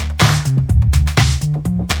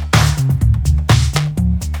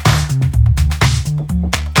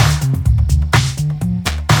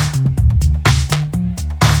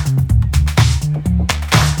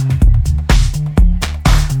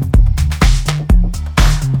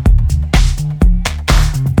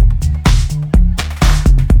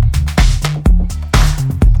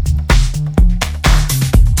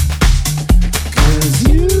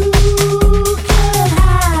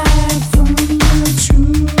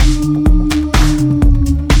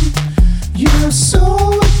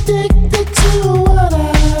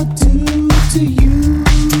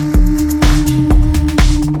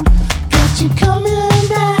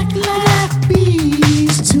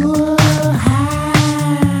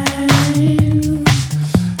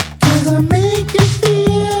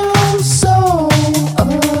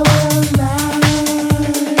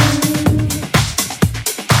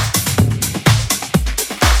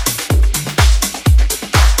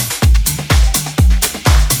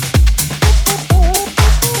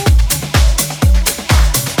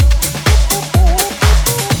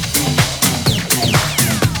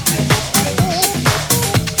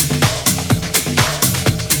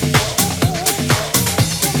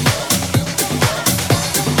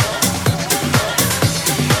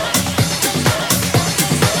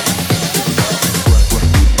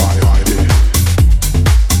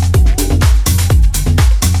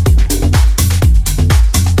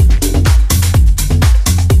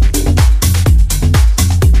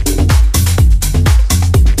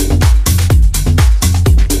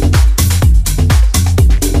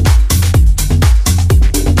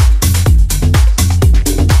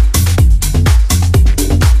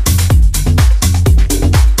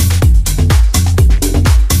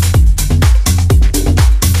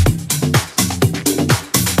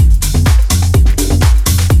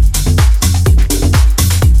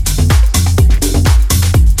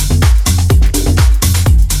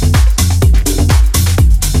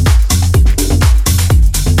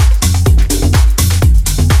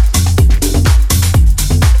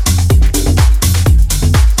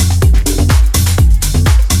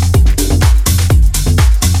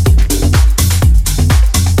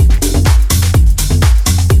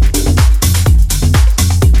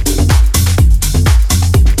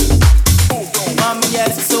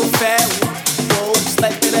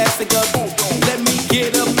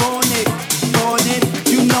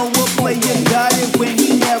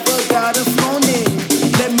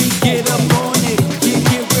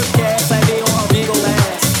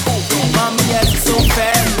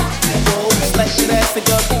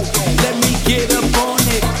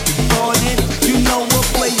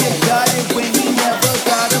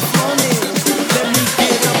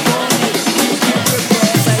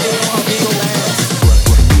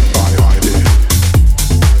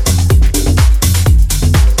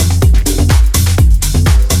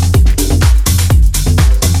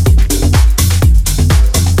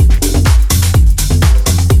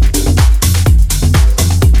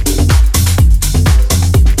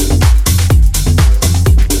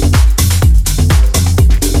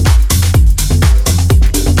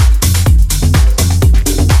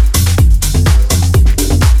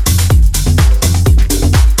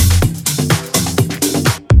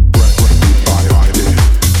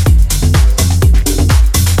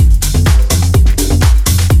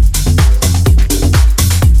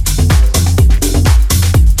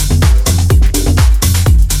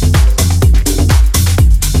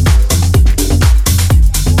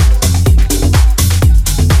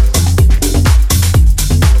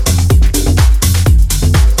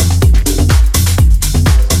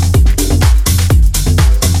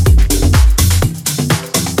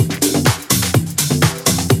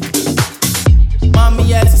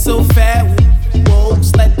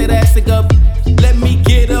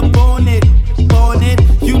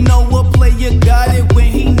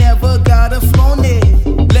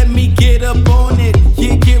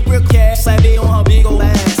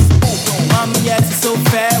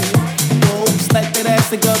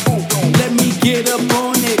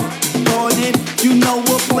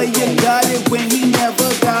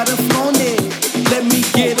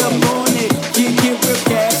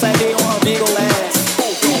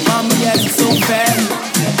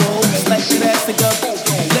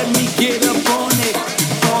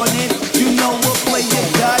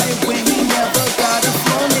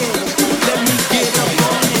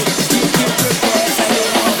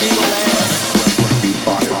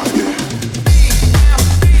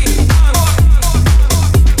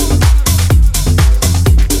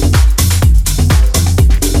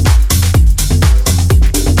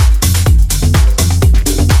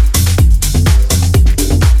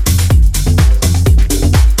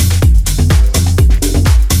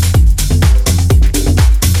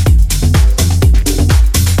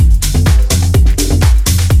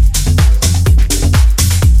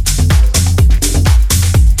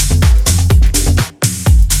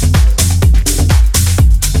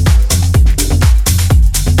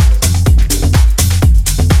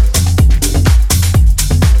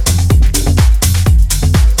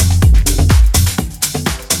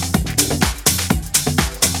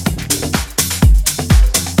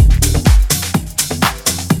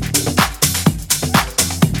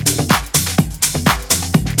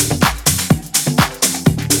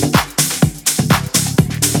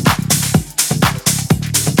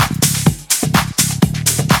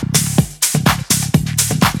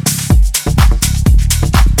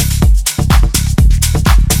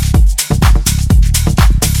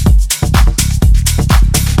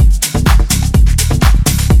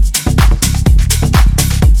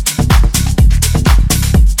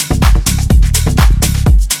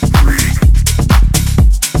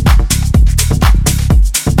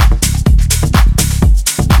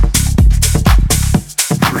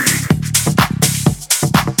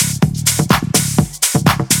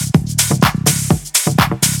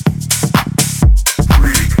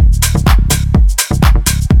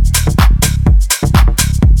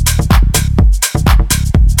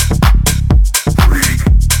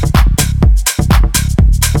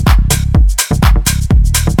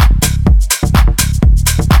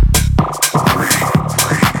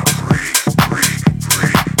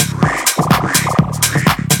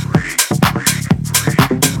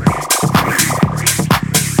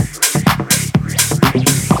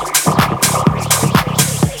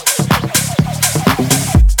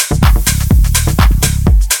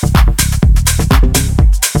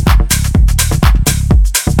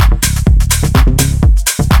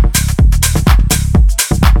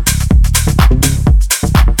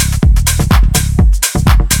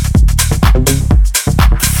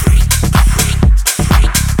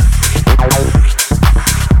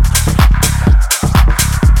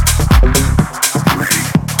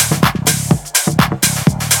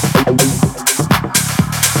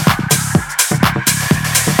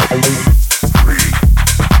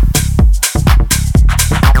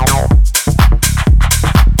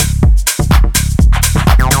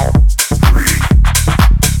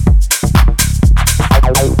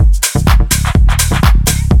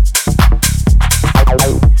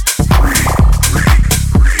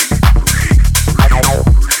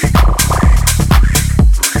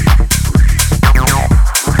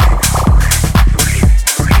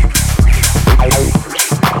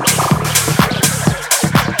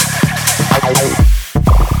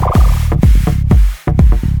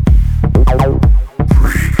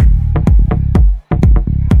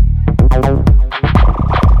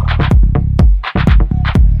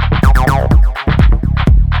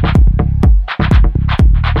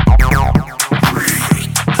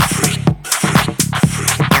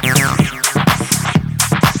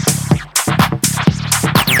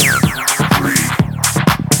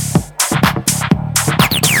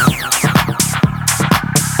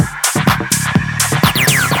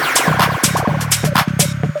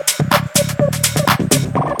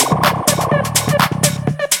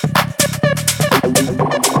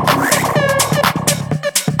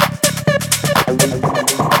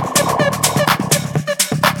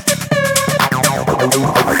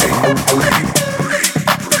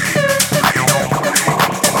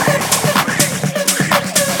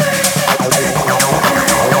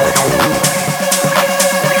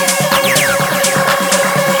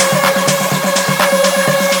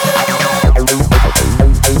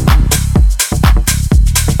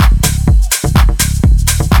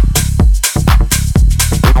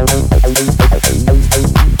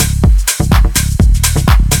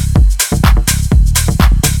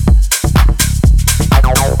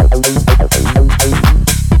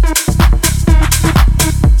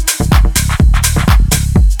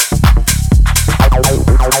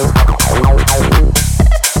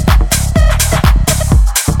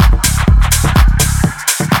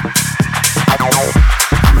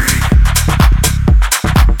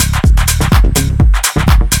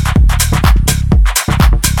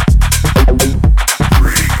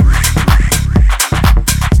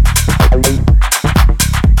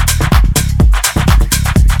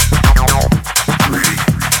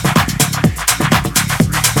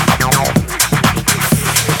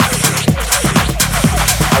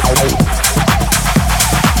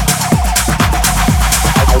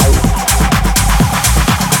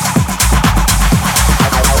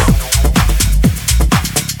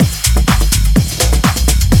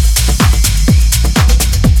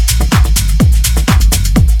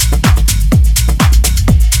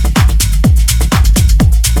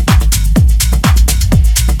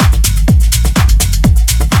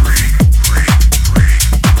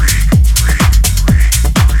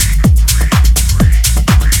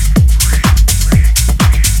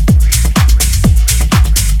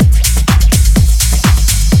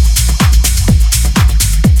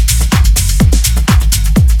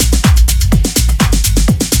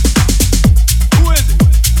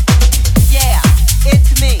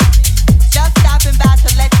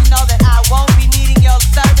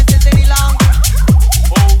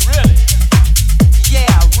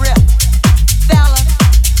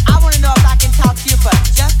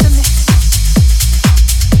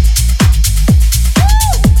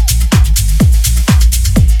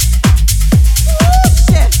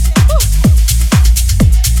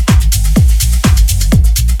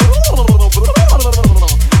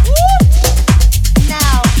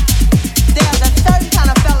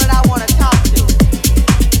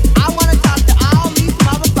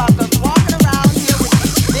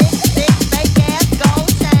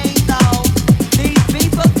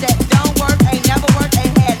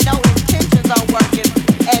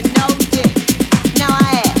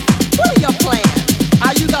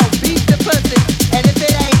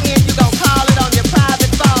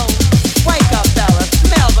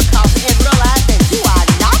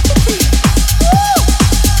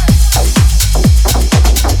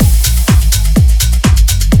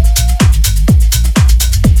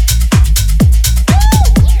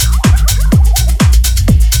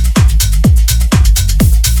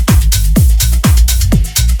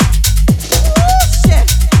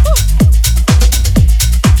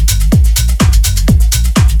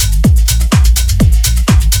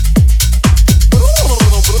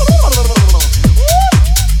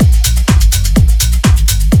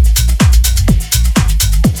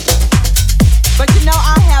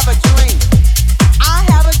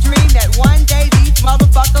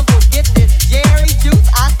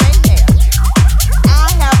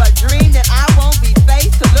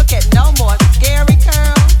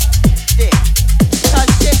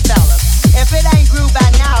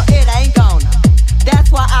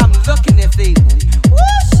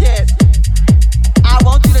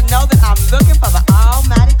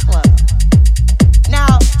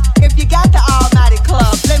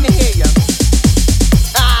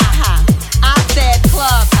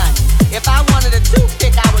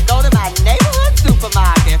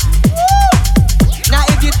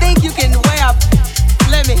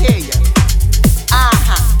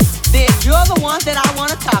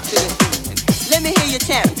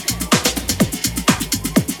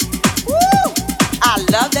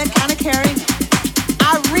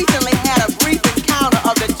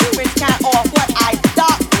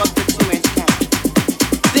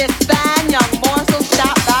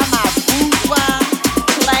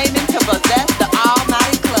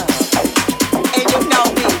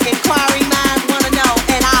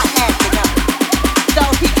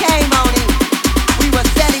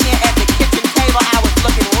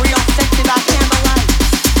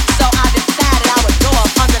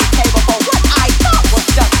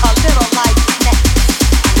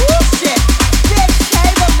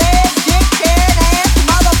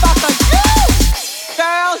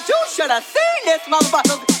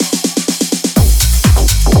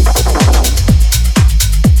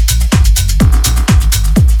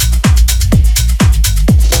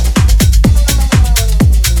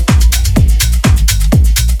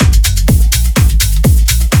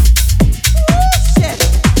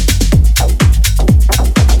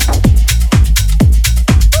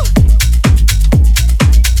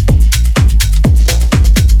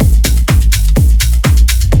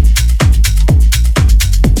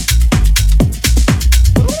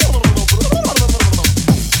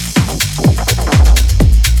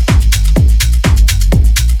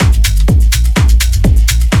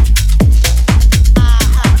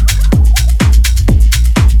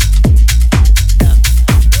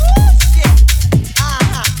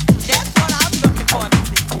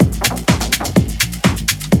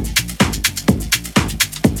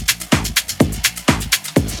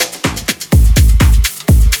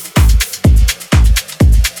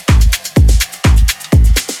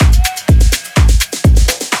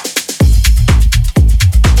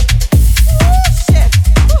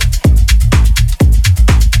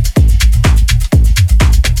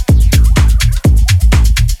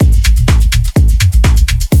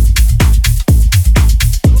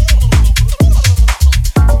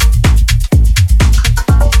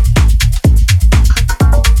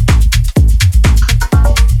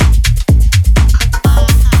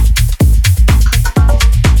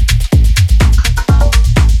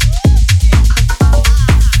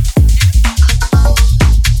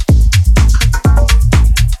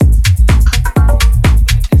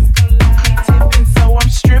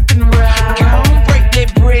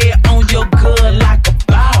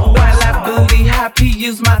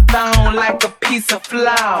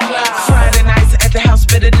 KaterBlau. Friday nights at the house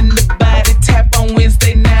better than the body tap on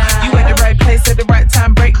Wednesday night. You at the right place at the right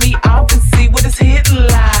time, break me off and see what it's hitting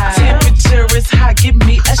like. Temperature is hot, give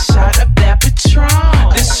me a shot of that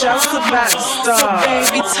Patron. This show's about to start.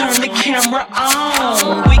 So baby, turn the camera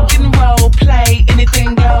on. We can role play,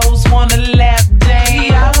 anything goes. Wanna lap dance?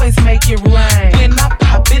 He always make it rain when I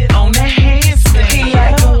pop it on the handstand. He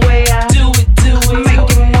like the way I do it,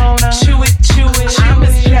 make him wanna chew it. I'm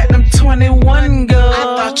his platinum 21 girl. I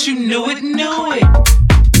thought you knew it.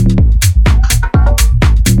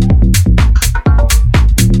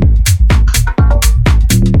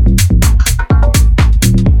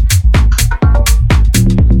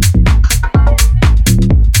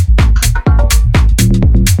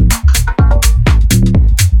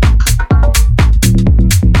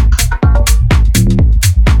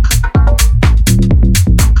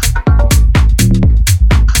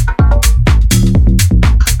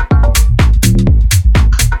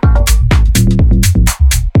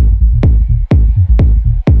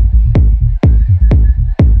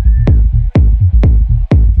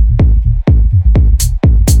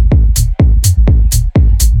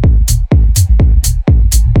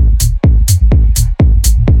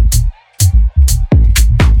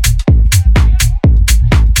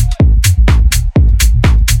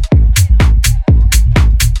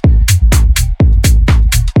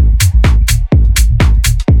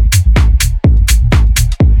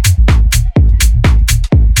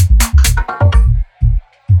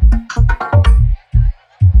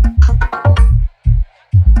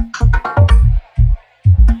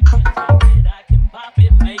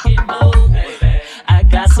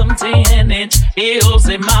 Heels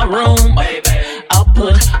in my room, baby. I'll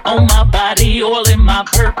put on my body oil in my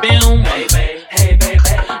perfume, baby. Hey, baby.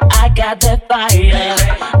 I got that fire,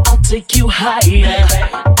 baby. I'll take you higher, baby.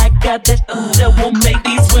 I got that that will make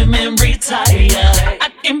these women retire. Baby. I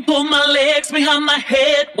can pull my legs behind my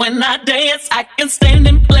head when I dance. I can stand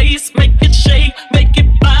in place, make it shake, make it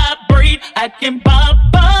vibrate. I can pop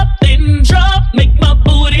up, then drop, make my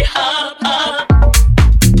booty hop, hop.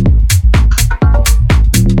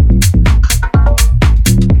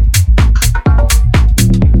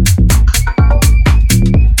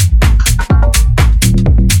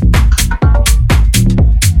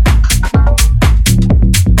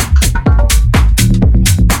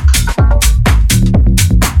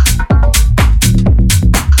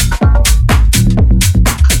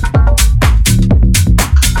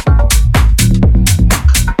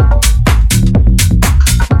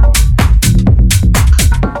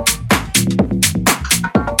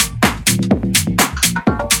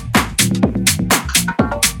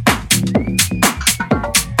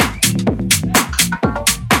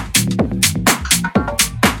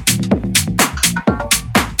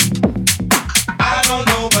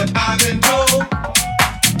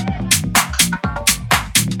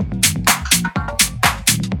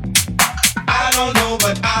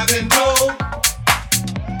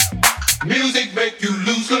 Music make you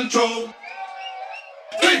lose control.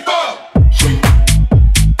 3, 4.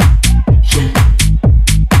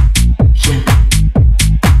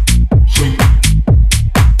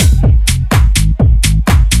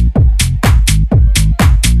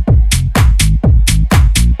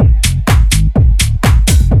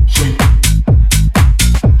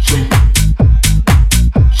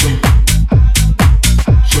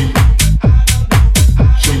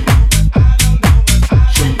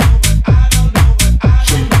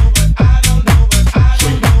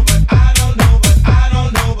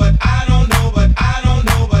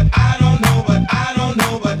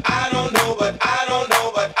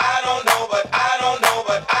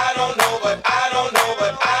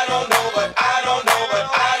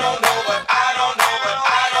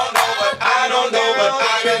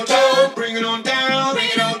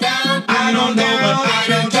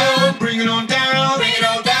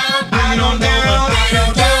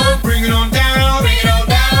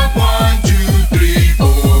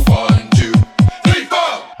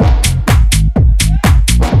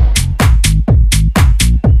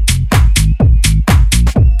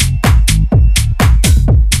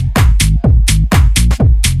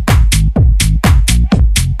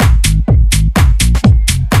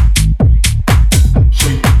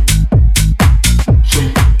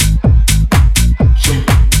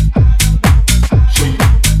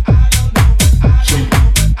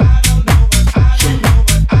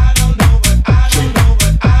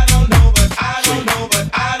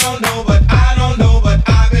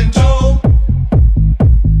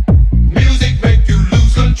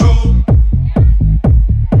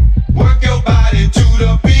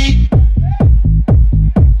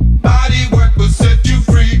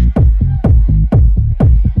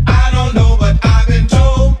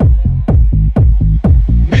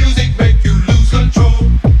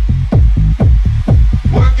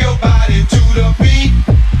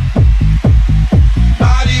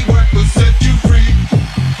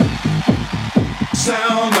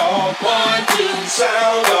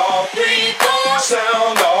 off, 3, 4.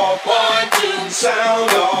 Sound off, 1, 2.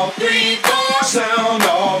 Sound off, 3, 4. Sound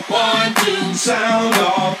off, 1, 2. Sound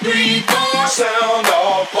off, 3, 4. Sound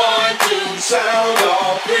off, 1, 2. Sound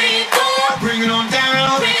off, 3, 4. Bring it on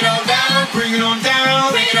down, bring it on down, bring it on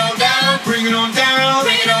down, bring it on down, bring it on down,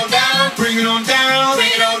 bring it on down, bring it on down,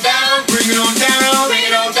 bring it on down, bring it on down, bring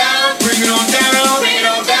it on down, bring it on down, bring it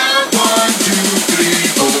on down. 1, 2,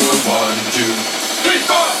 3, 4. 1, 2, 3,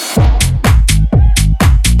 4.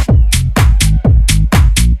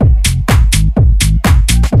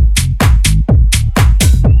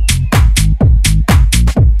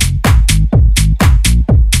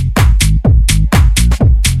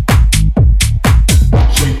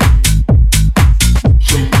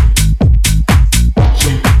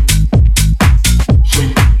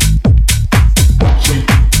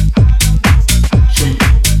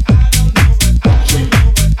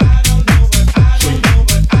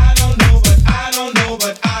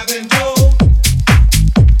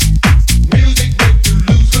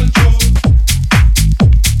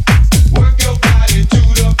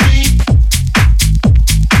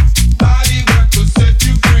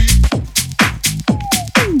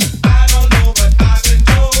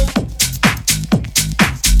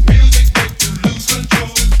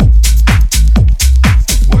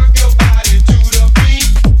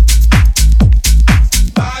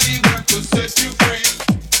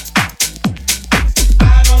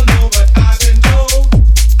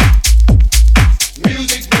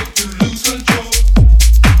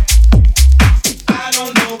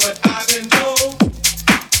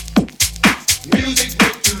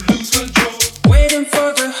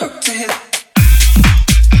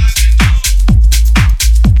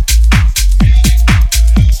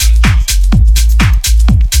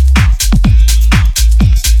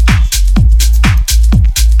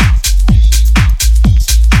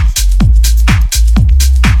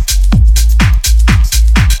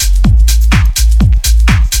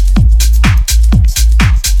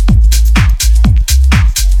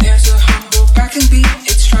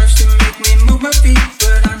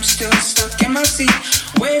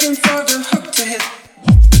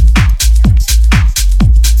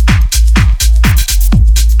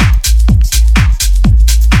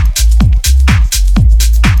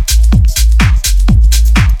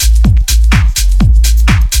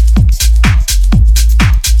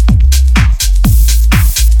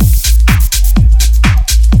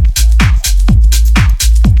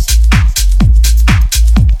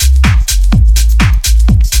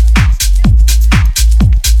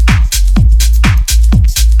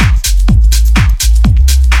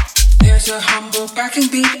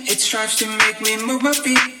 strives to make me move my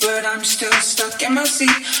feet, but I'm still stuck in my seat,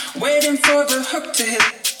 waiting for the hook to hit.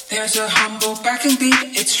 There's a humble backing beat,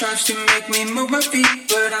 it strives to make me move my feet,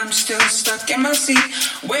 but I'm still stuck in my seat,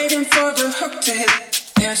 waiting for the hook to hit.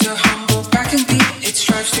 There's a humble backing beat, it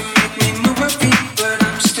strives to make me move my feet, but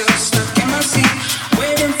I'm still stuck in my seat,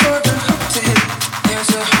 waiting for the hook to hit.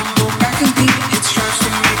 There's a humble backing beat, it strives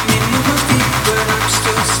to make me move my feet, but I'm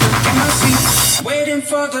still stuck in my seat, waiting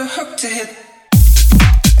for the hook to hit.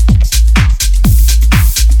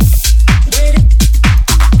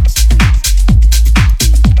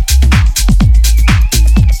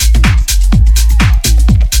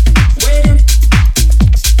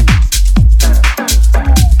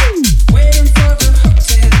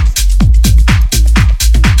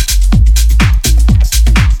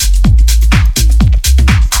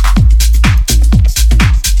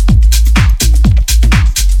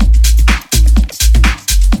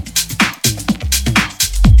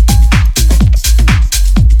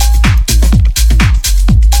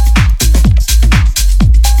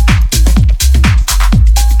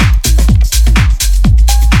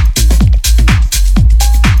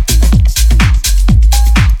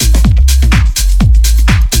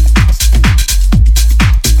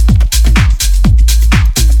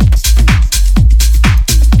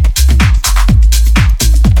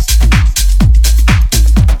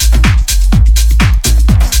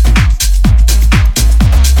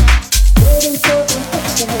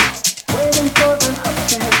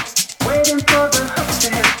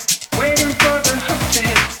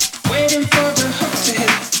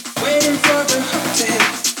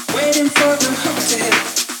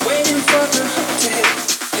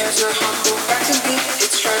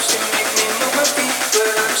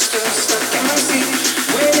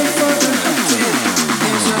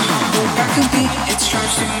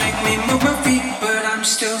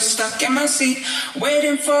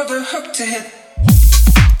 Waiting for the hook to hit.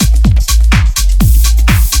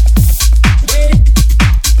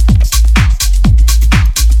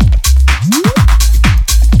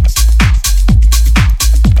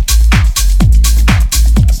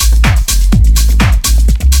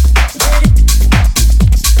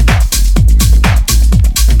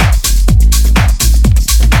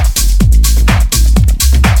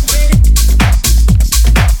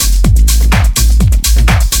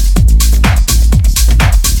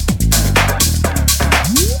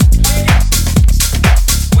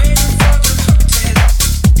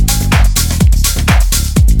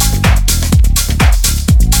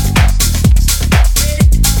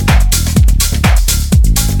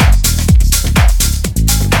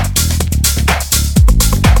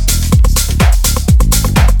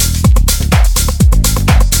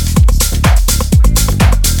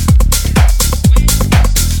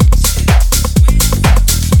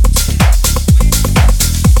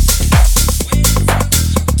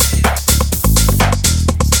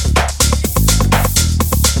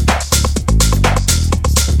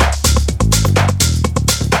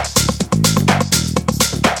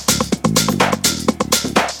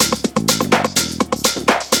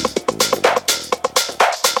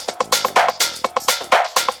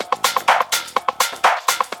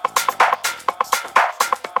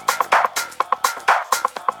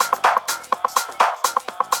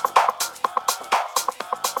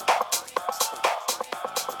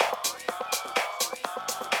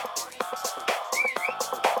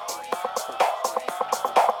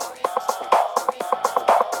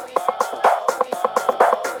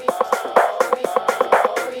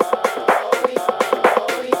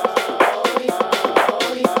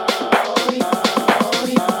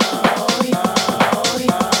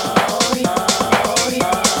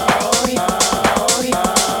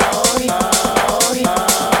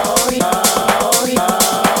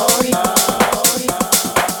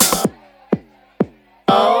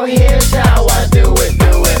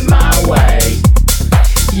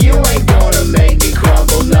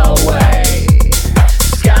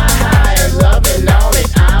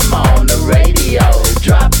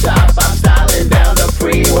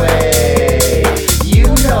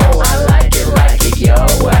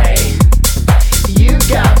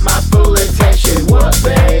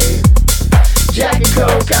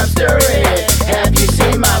 Coke, I'm stirring. Have you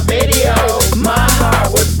seen my video? My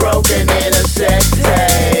heart was broken in a sex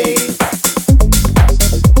tape.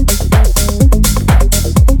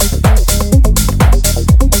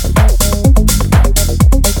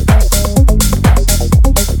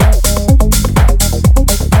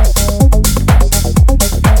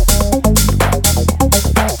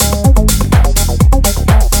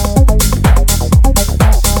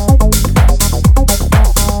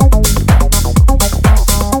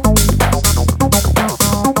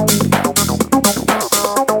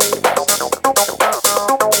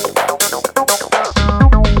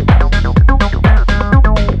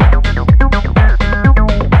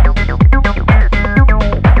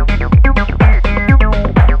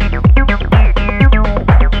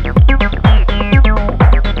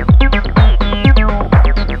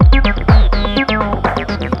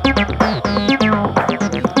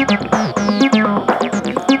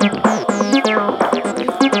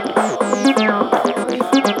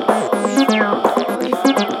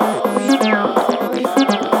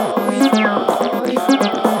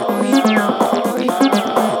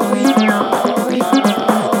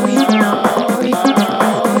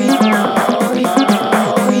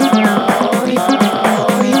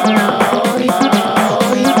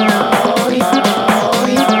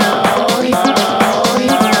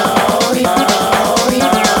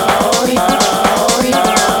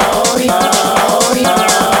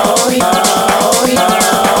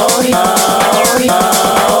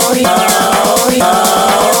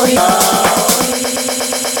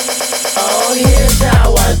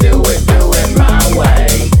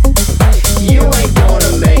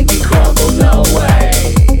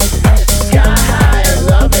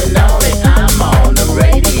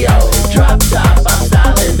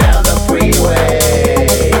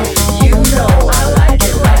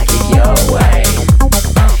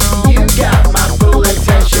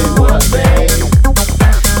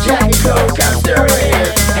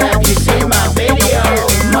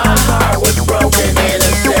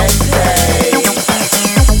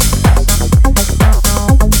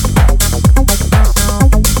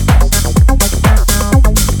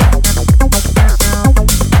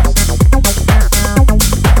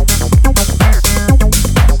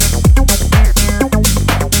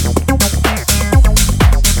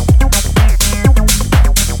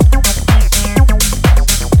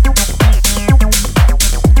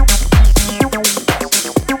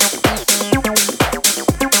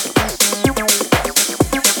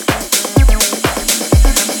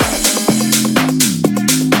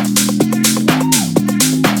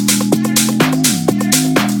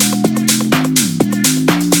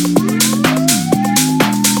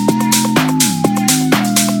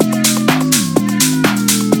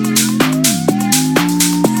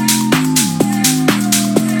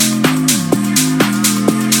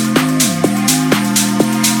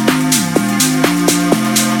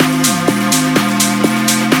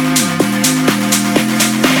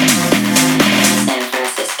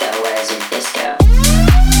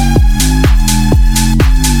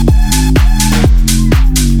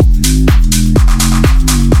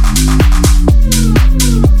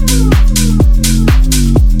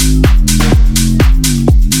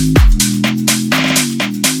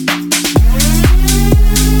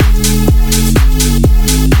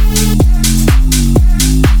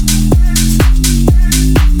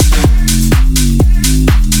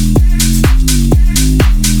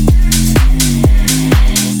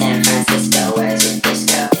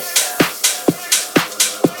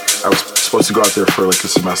 to go out there for like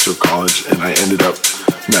a semester of college, and I ended up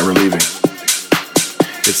never leaving.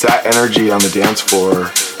 It's that energy on the dance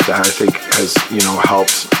floor that I think has,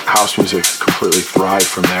 helped house music completely thrive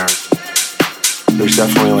from there. There's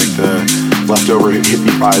definitely like the leftover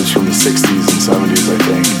hippie vibes from the 60s and 70s, I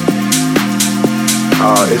think.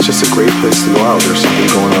 It's just a great place to go out. There's something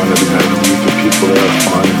going on every night of the week, and people there are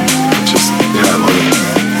fun. It's just, I love it.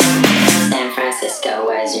 San Francisco,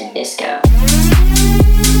 where's your disco?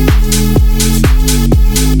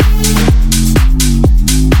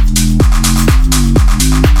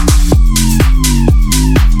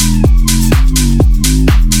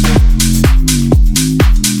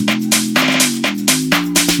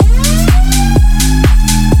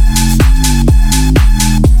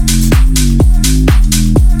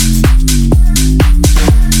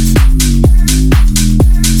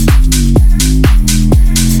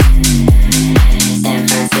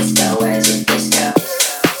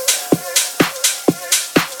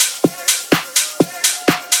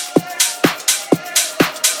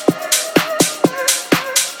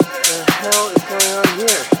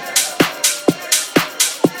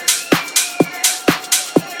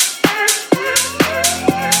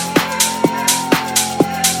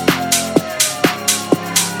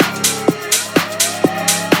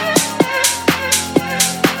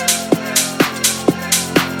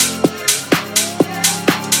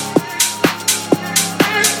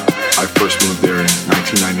 just moved there in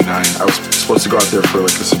 1999. I was supposed to go out there for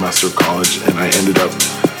like a semester of college, and I ended up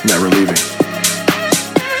never leaving.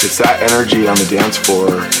 It's that energy on the dance floor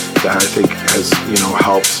that I think has,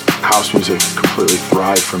 helped house music completely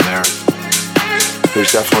thrive from there. There's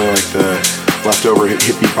definitely like the leftover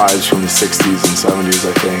hippie vibes from the 60s and 70s,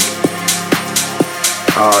 I think.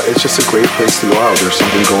 It's just a great place to go out. There's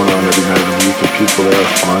something going on every night of the week, and people there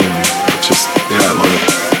are fun, and it's just, I love it.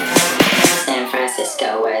 San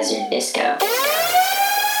Francisco, where's your disco?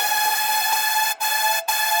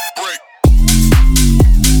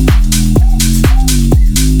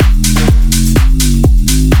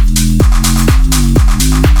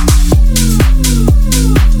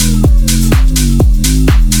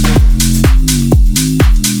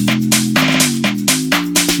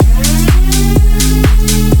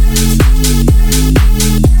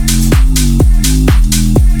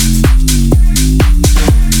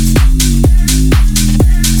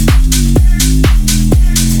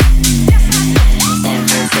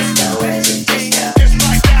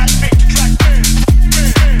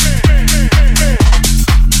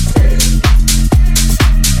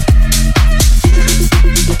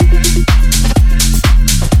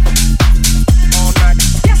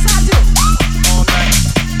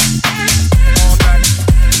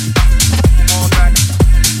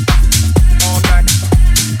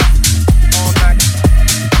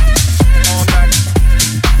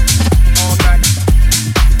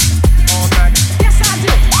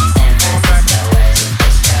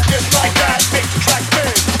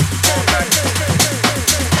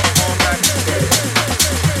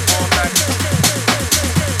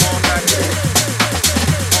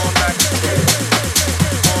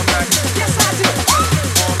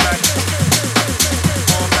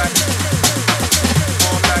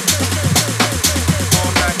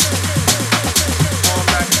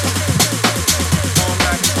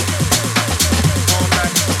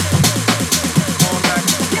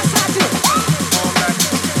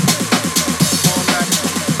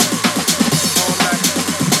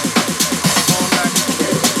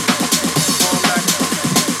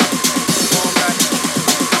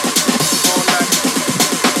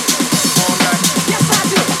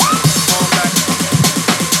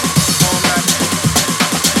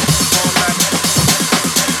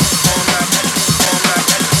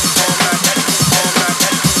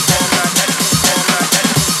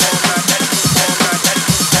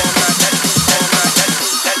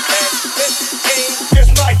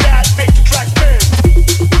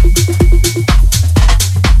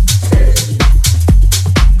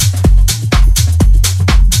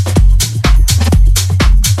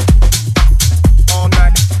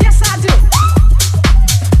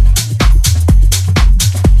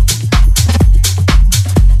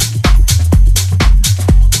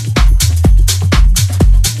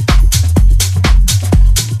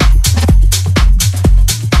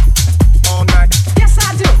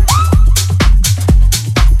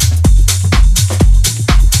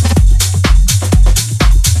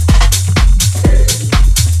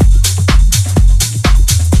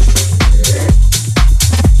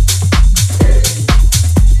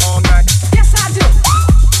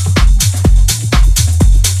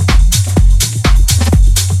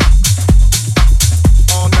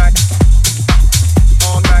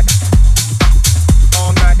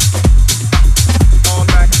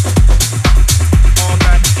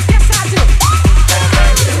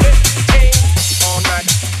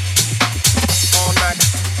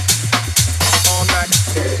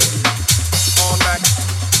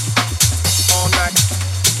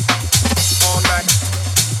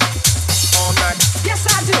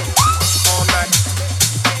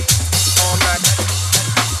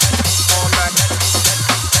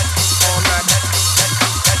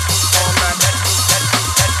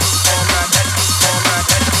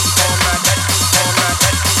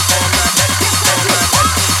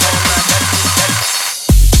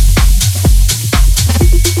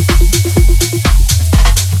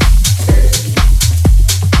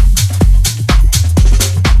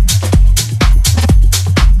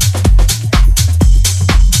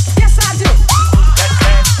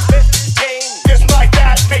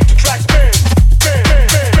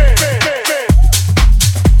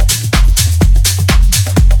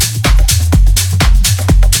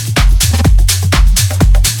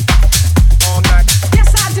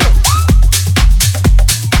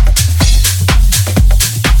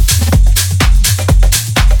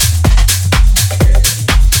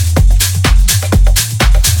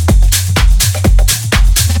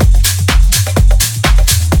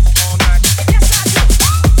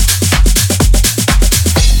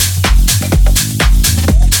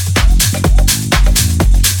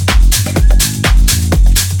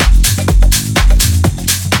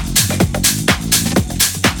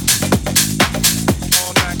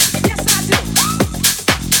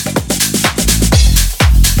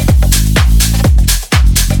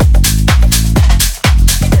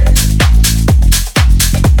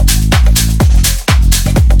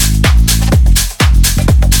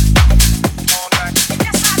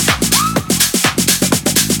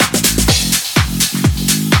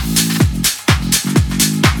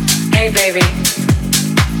 Hey baby,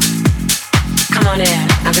 come on in,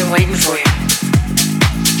 I've been waiting for you.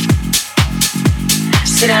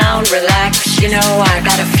 Sit down, relax, you know I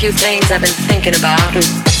got a few things I've been thinking about and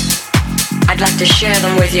I'd like to share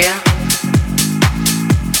them with you.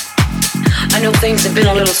 I know things have been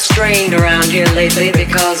a little strained around here lately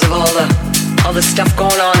because of all the stuff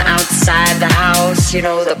going on outside the house, you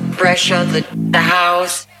know, the pressure, the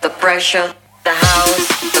house, the pressure, the house,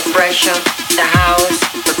 the pressure, the house,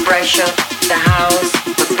 the pressure, the house,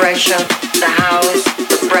 the pressure, the house,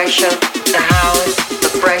 the pressure, the house, the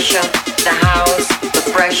pressure, the house, the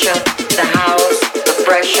pressure, the house, the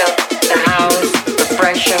pressure, the house, the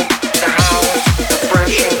pressure, the house, the pressure,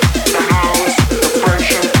 the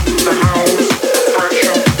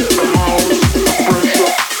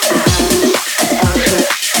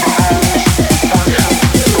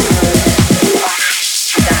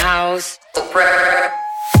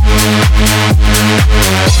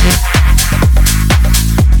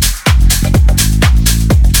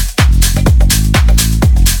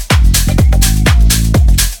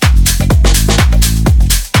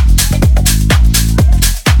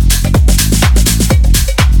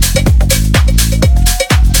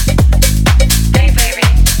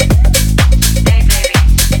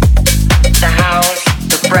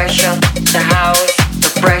the pressure, the house,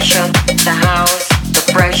 the pressure, the house, the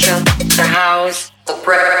pressure, the house, the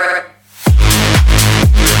pressure.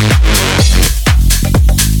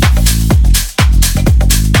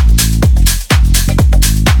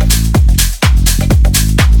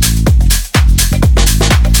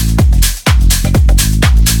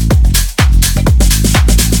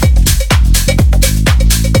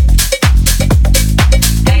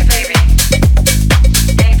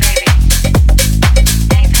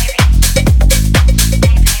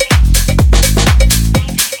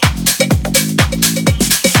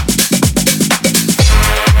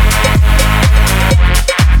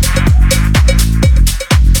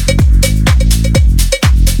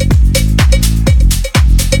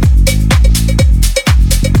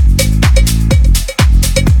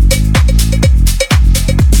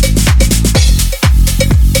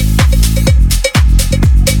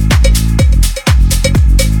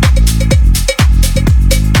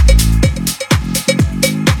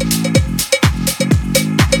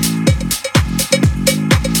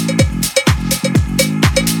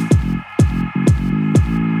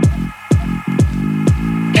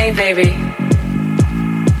 Baby,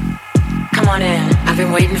 come on in, I've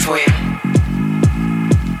been waiting for you.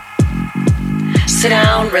 Sit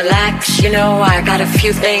down, relax, you know I got a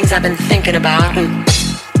few things I've been thinking about and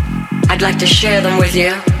I'd like to share them with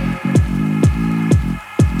you.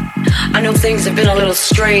 I know things have been a little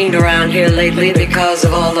strained around here lately because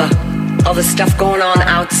of all the stuff going on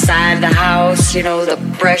outside the house, you know, the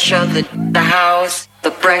pressure, the house,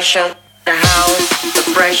 the pressure, the house, the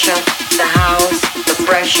pressure, the house, the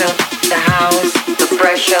pressure, the house, the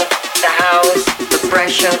pressure, the house, the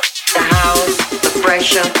pressure, the house, the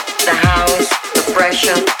pressure, the house, the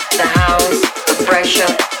pressure, the house, the pressure,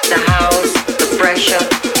 the house, the pressure, the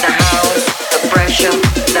house, the pressure,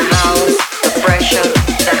 the house, the pressure, the house, the pressure, the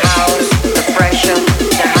house, the pressure,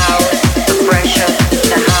 the house, the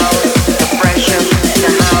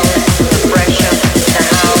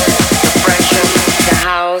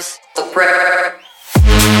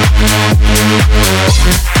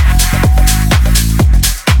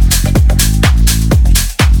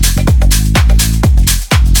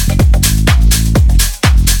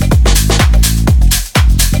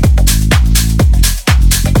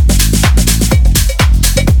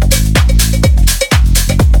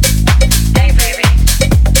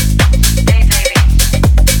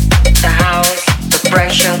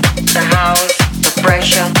pressure, the house, the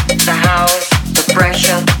pressure, the house, the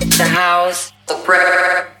pressure, the house, the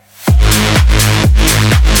pressure.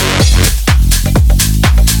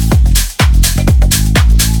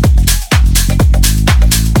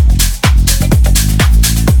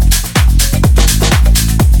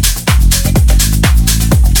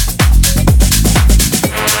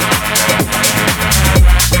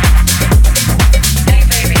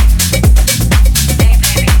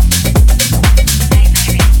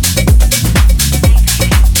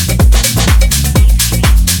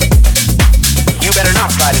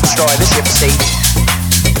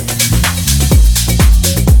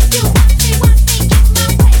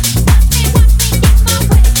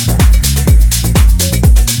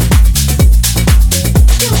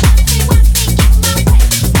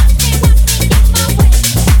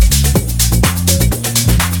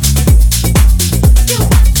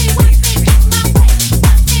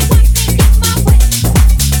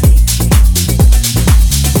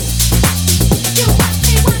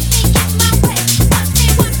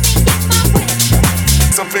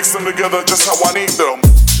 together just how I need them.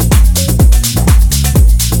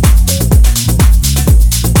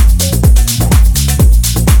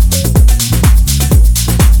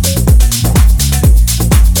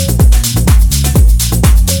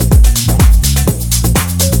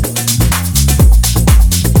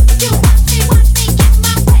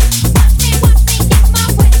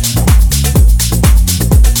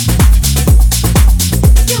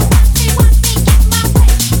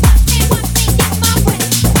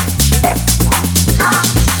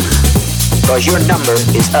 Cause your number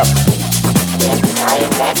is up.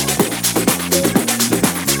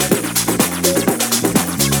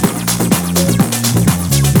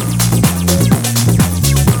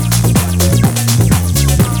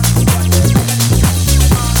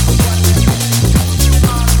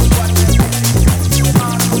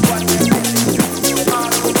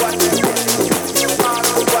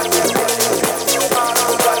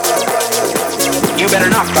 You better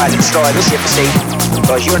not try to destroy this ship state.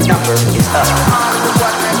 Cause your number is up.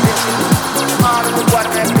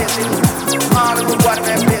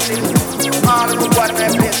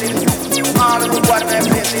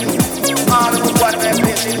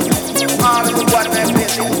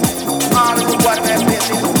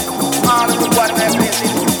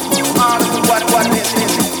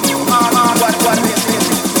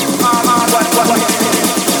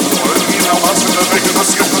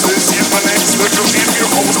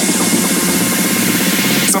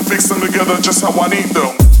 And fix them together just how I need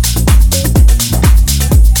them.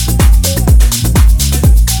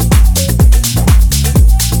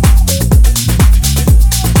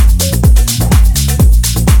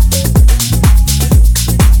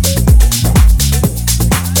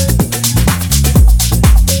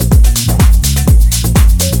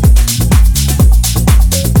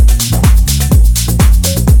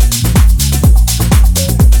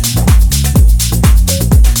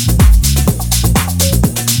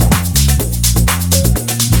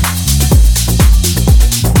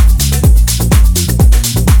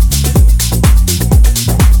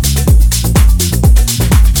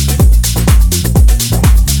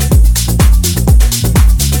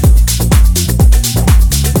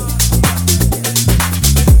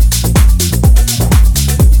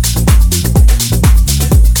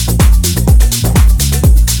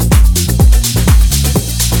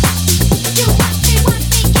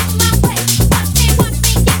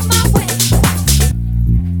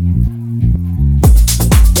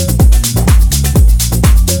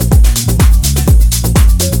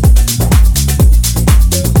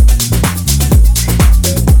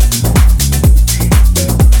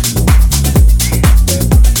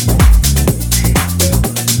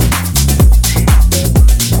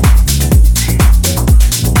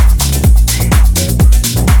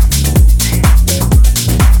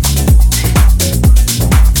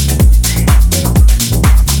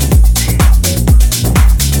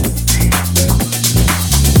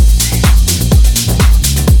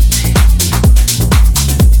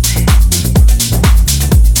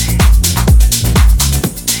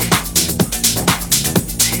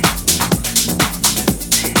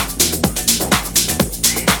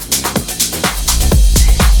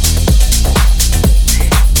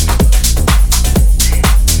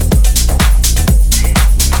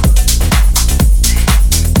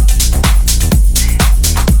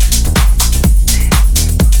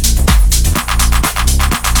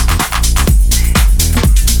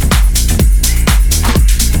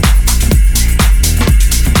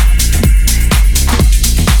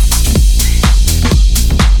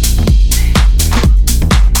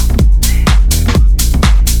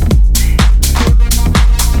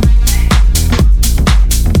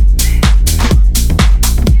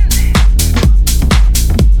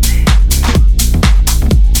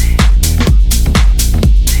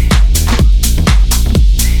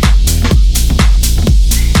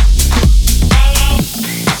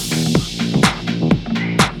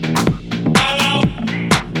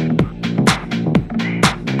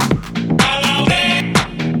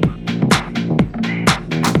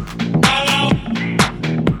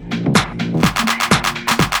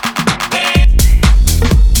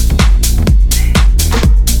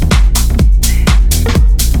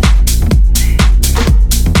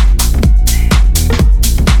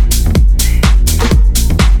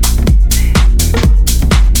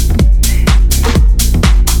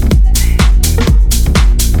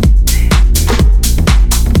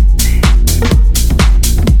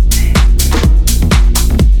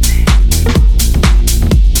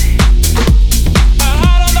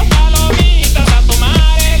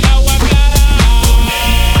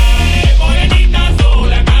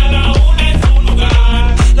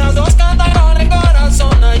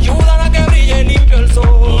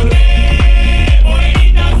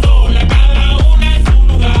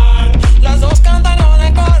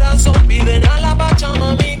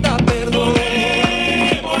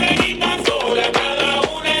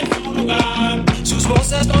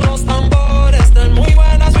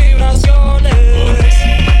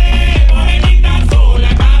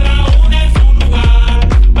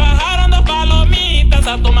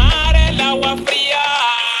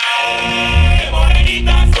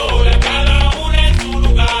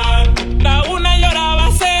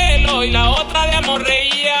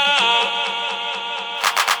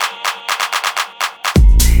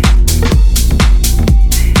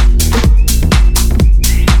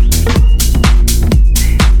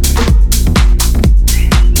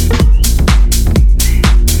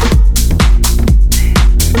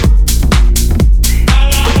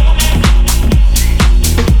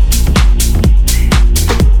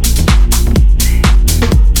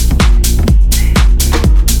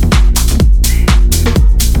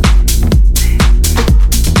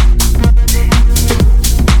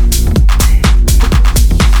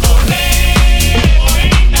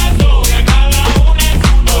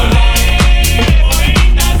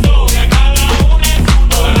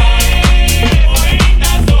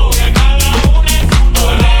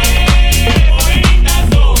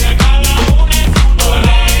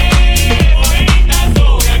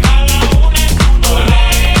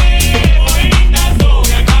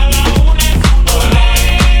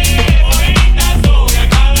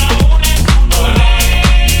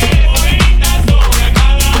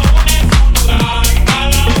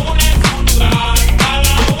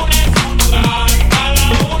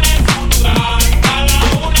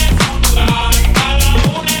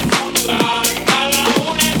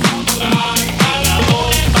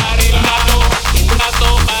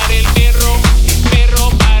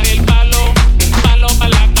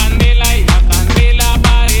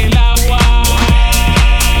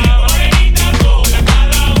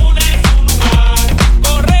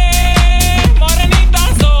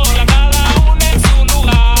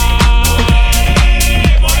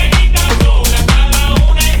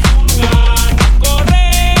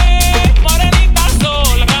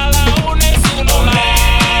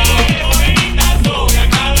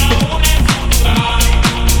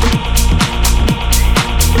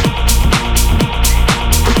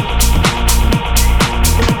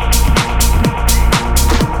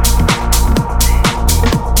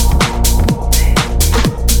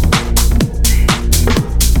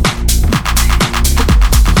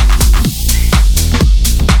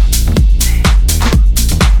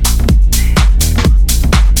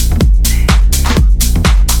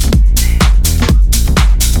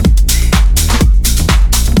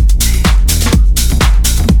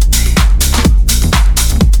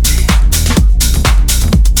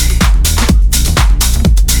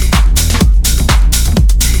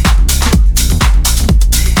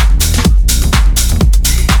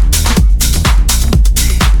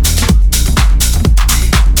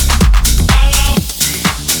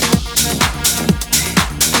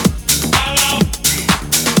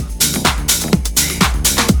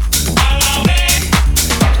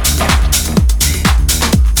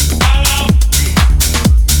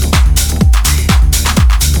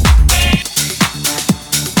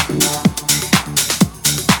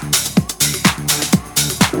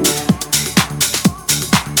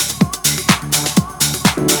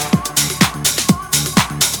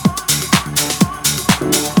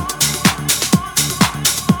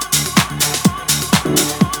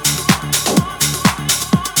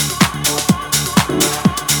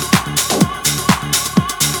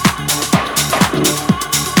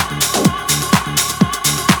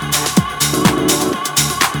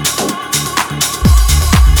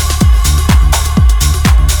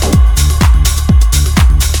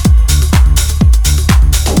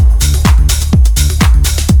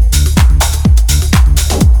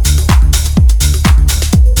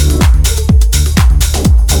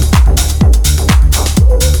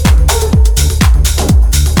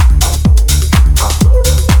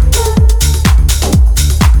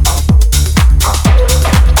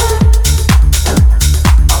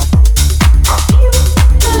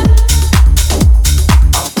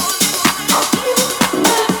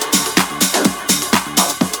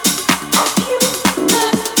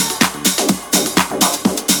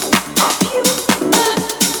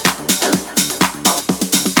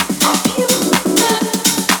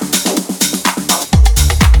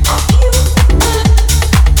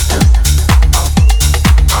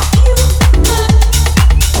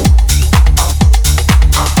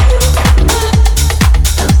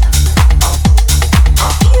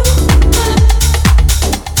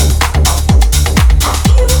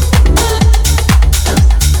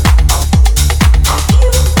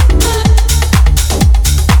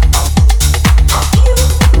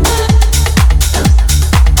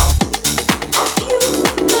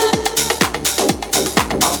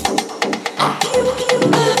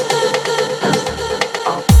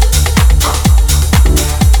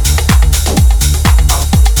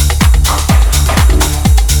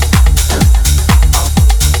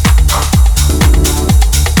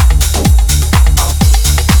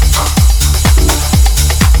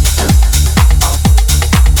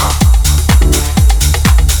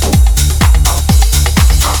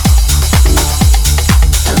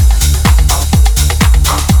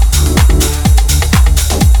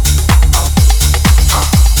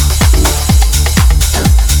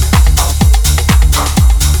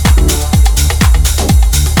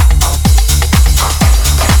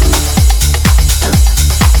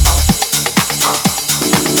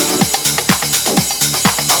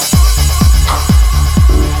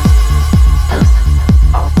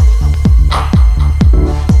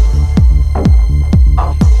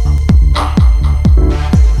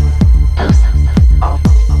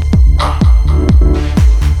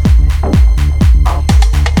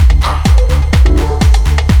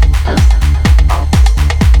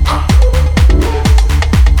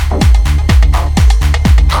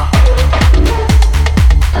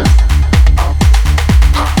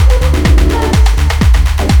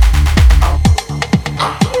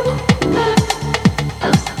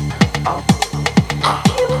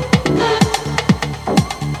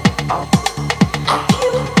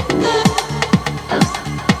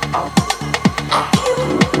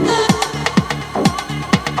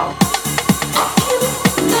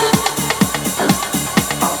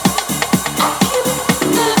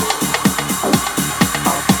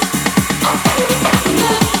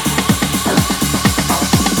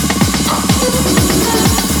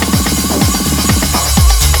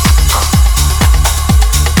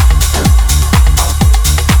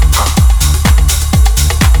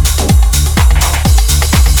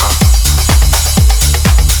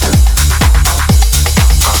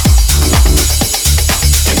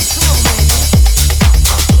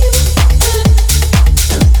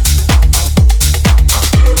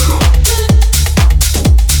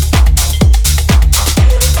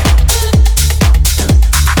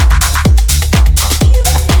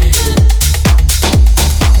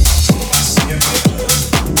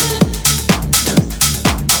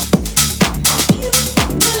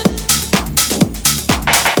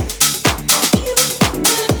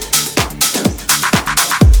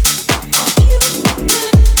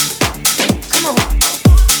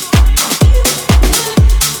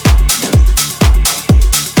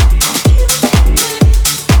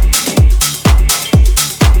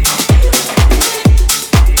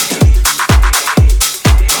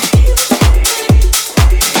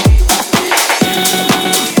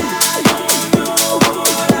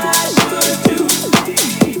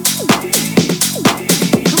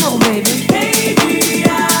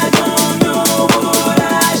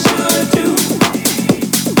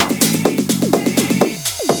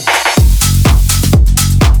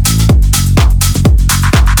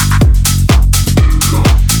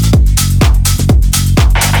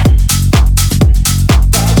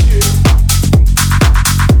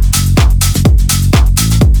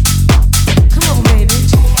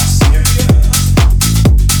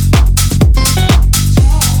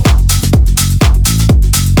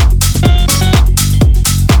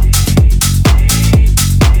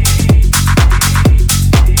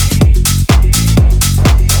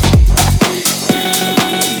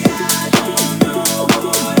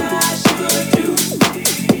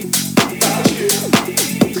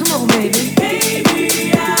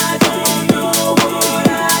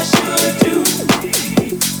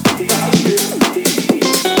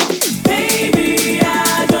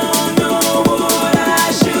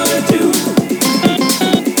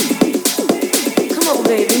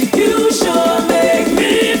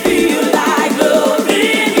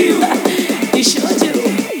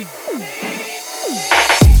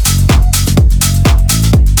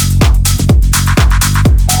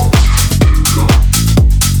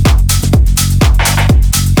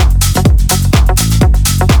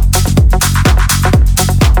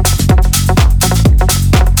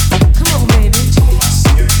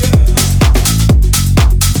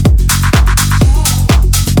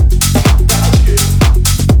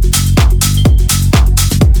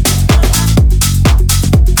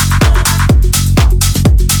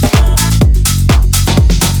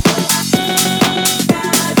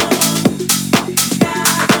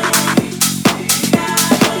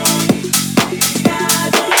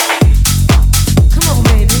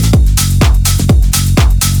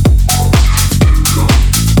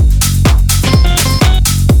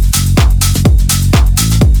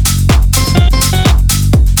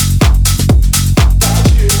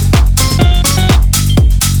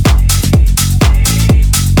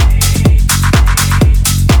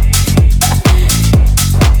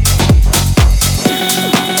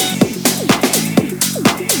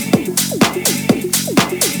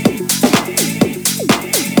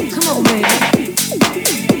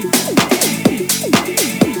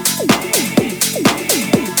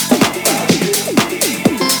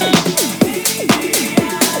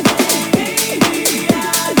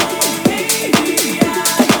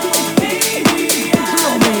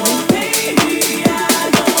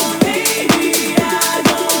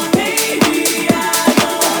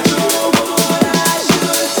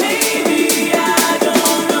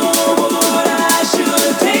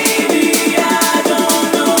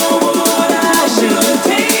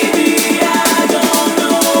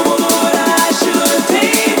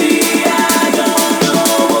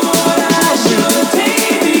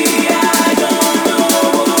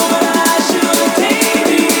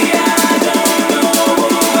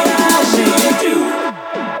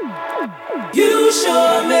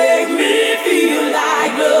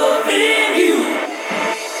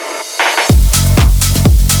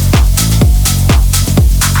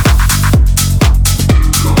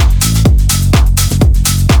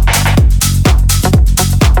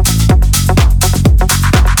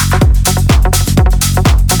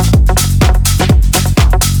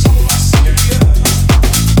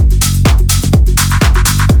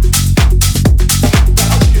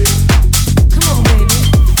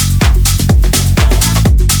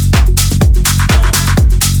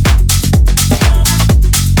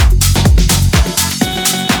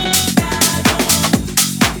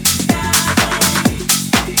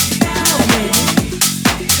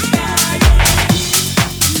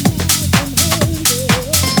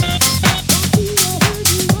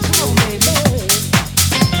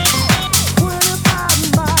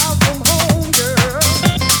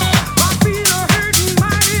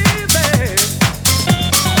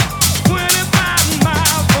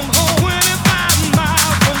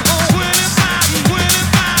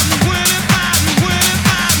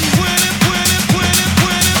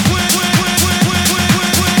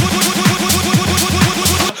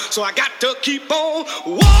 so I got to keep on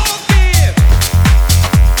walking.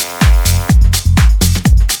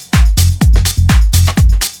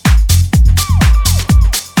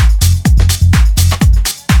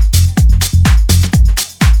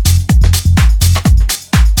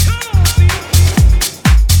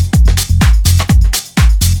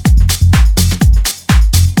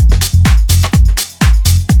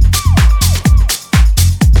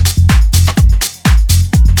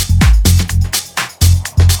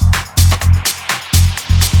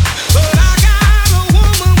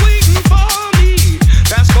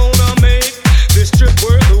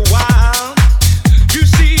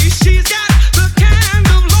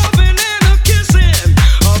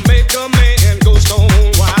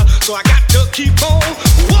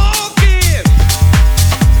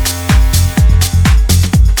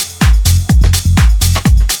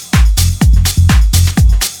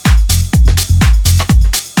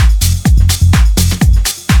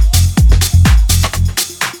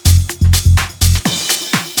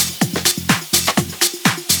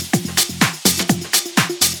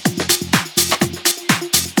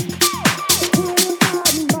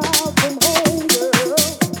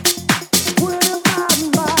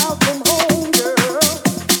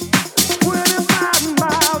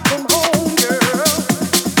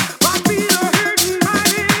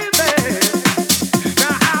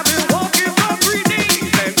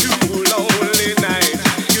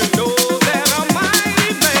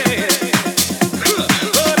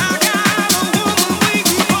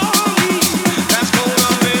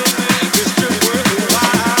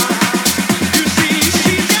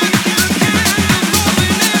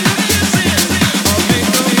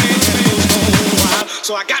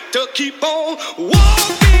 So I got to keep on walking.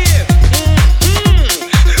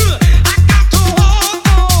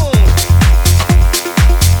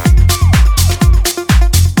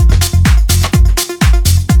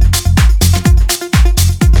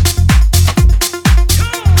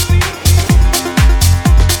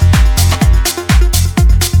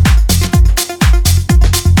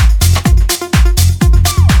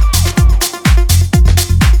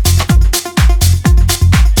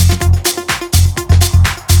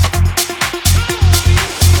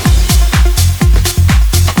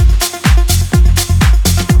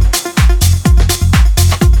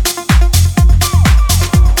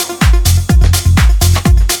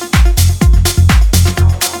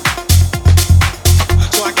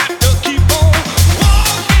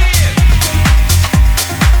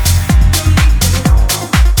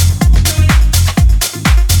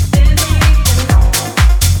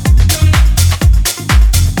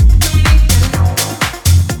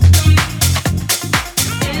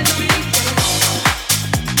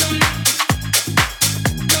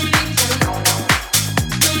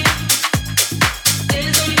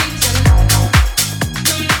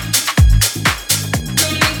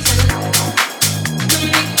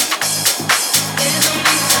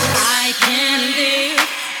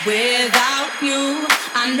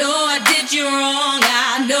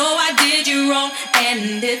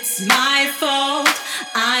 And it's my fault,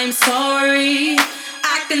 I'm sorry.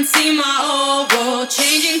 I can see my whole world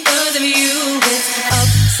changing because of you. It's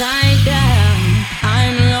upside down,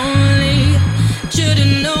 I'm lonely.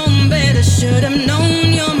 Should've known better, should've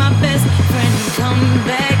known you're my best friend. Come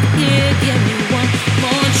back here, give me one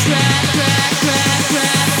more try.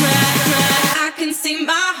 I can see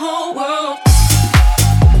my whole world.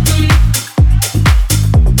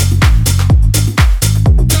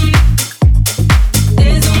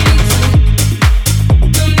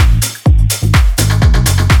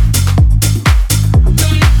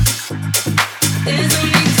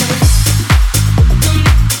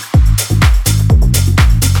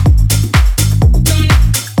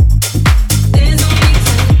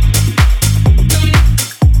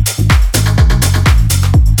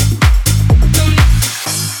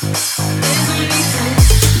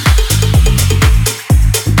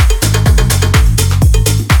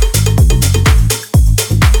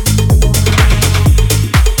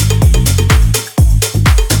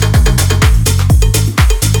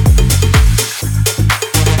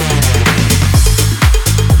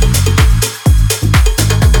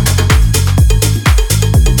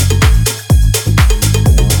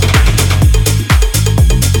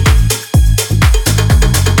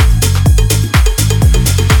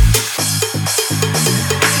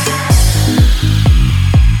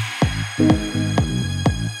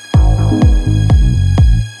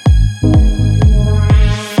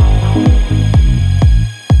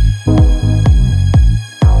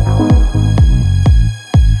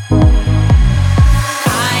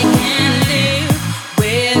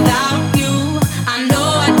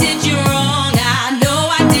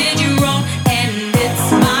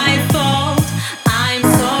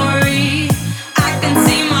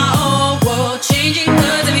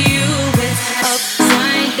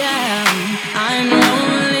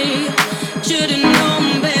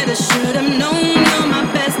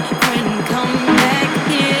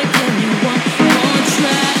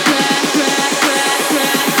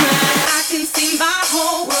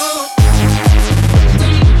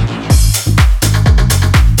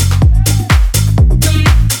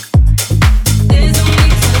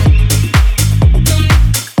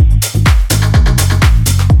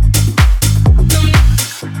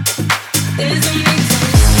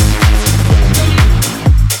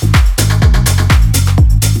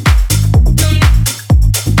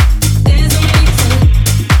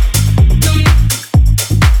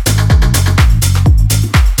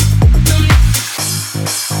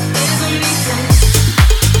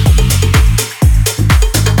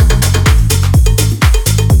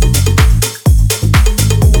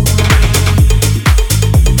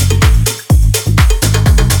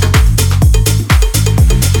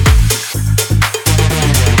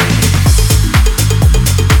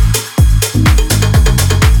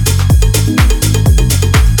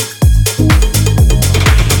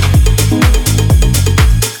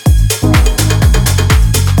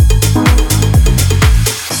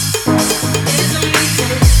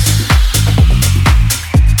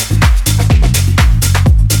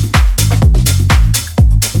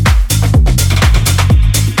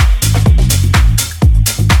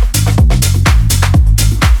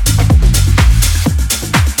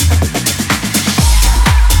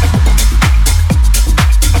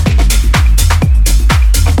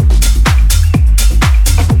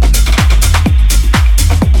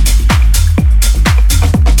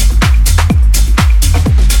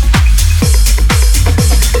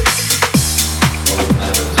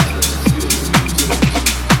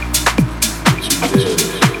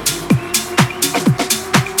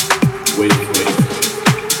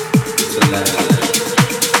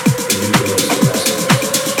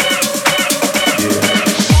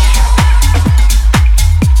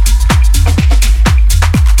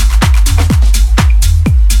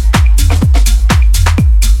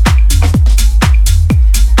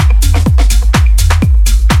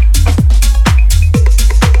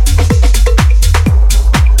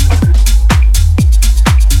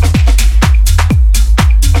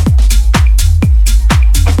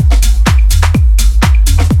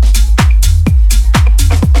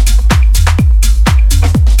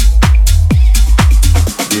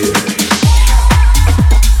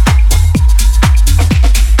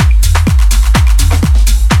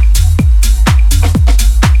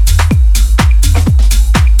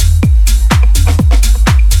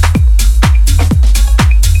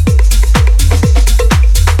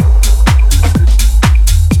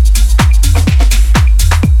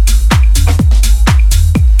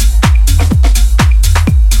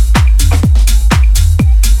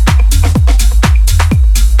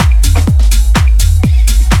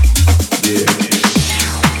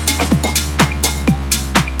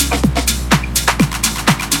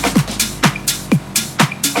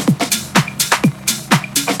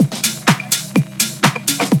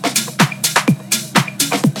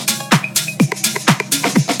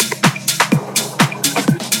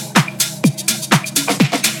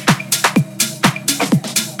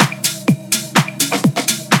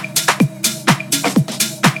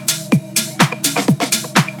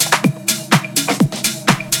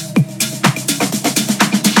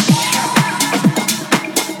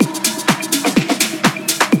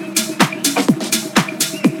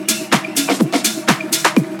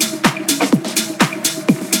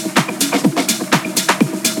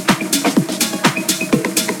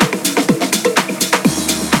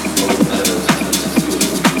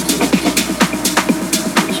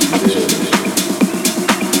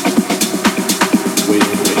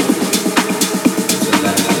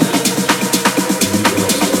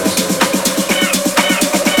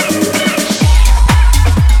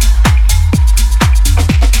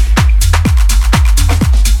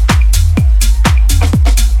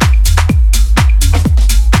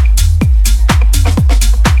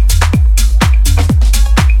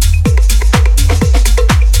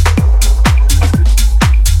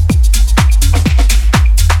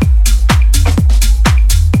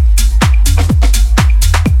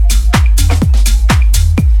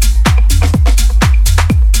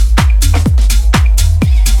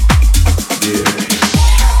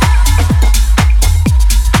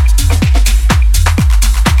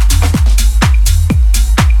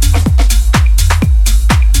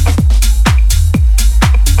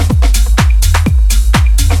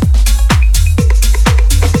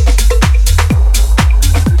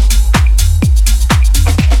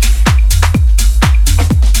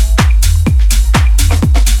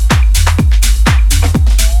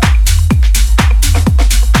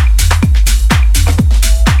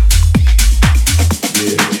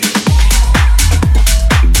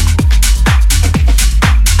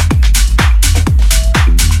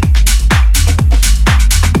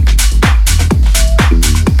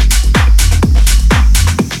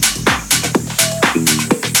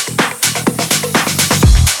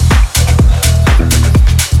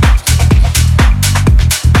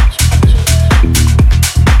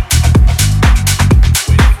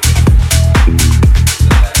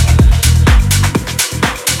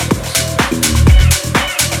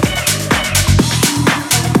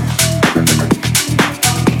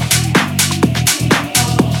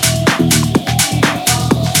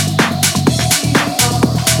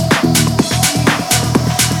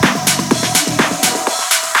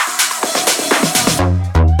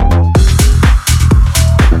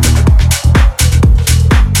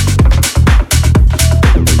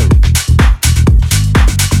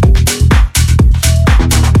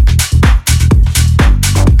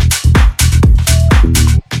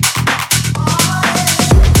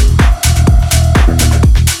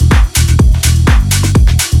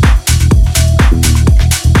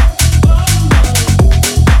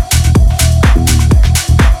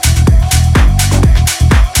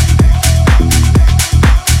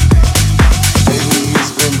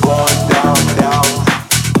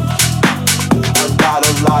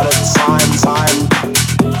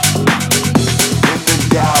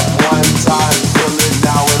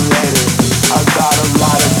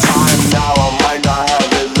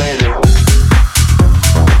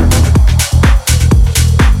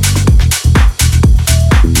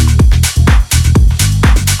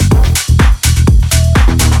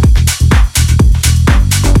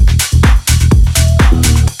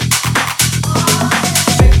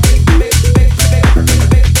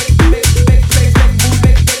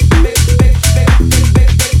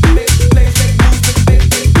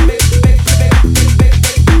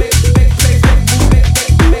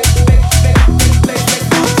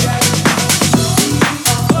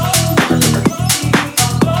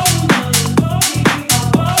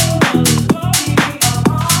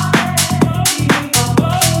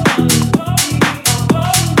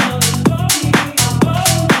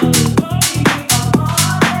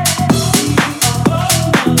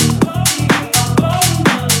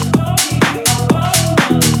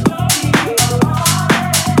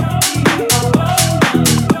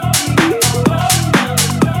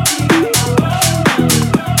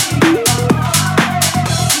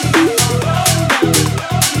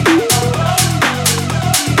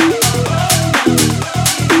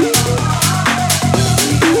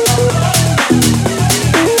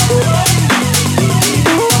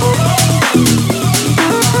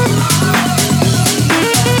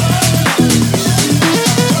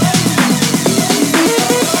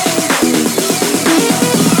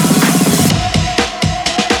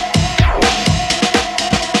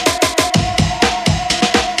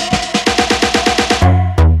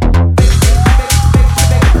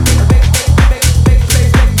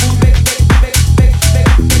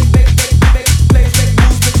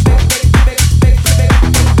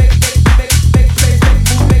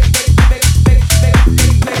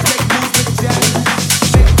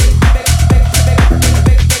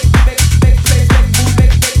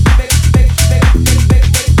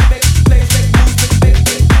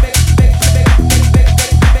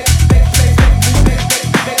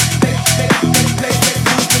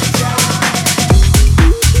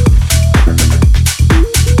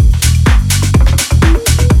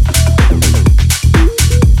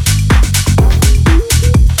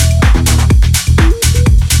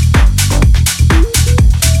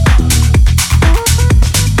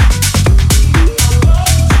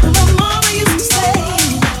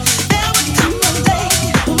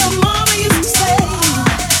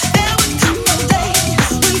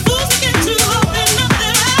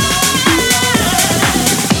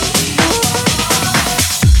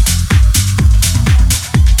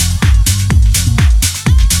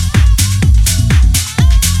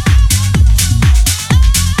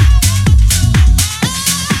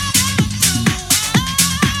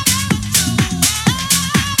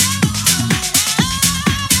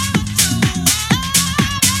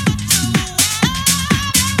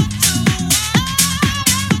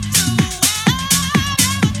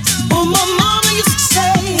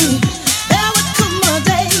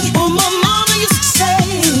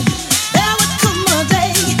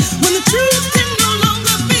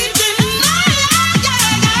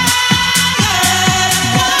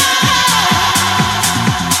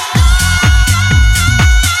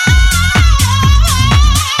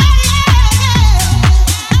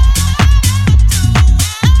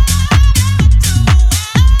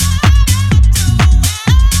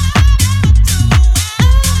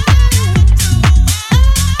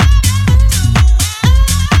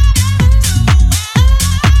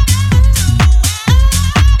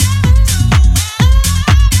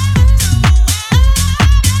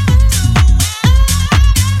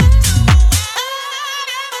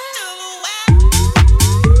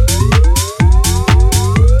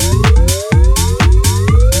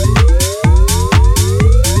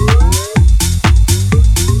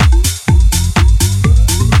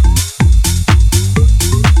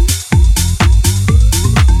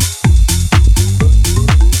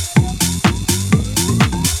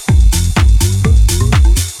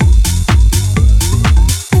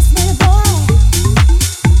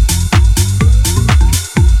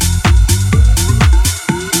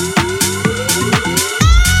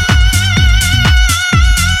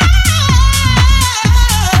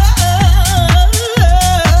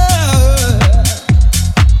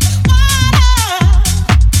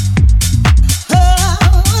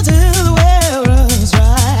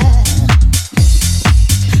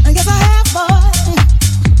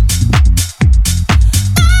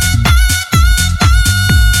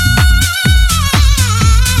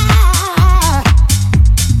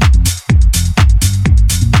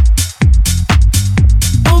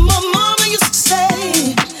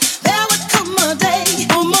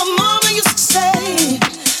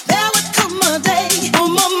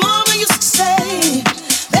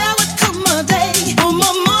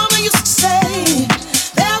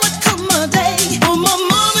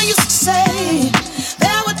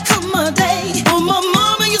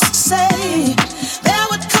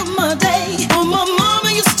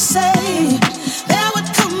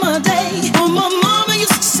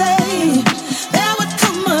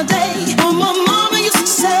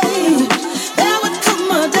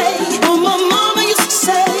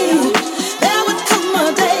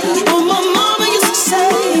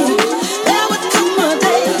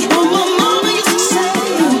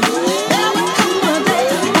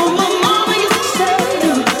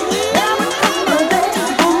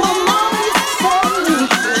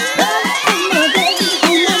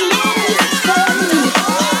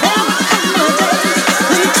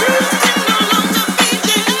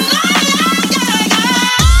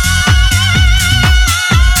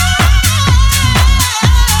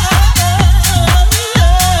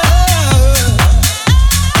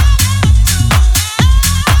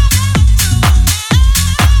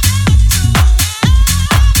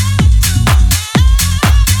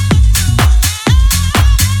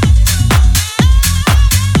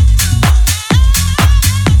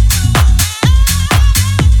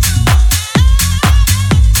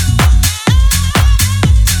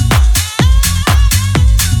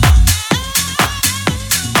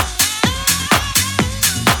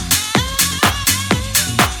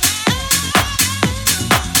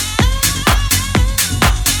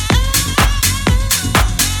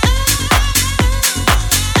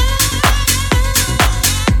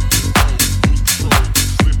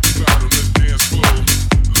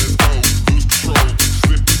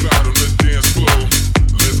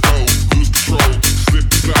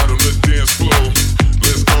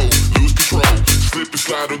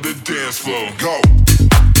 dance floor. Go.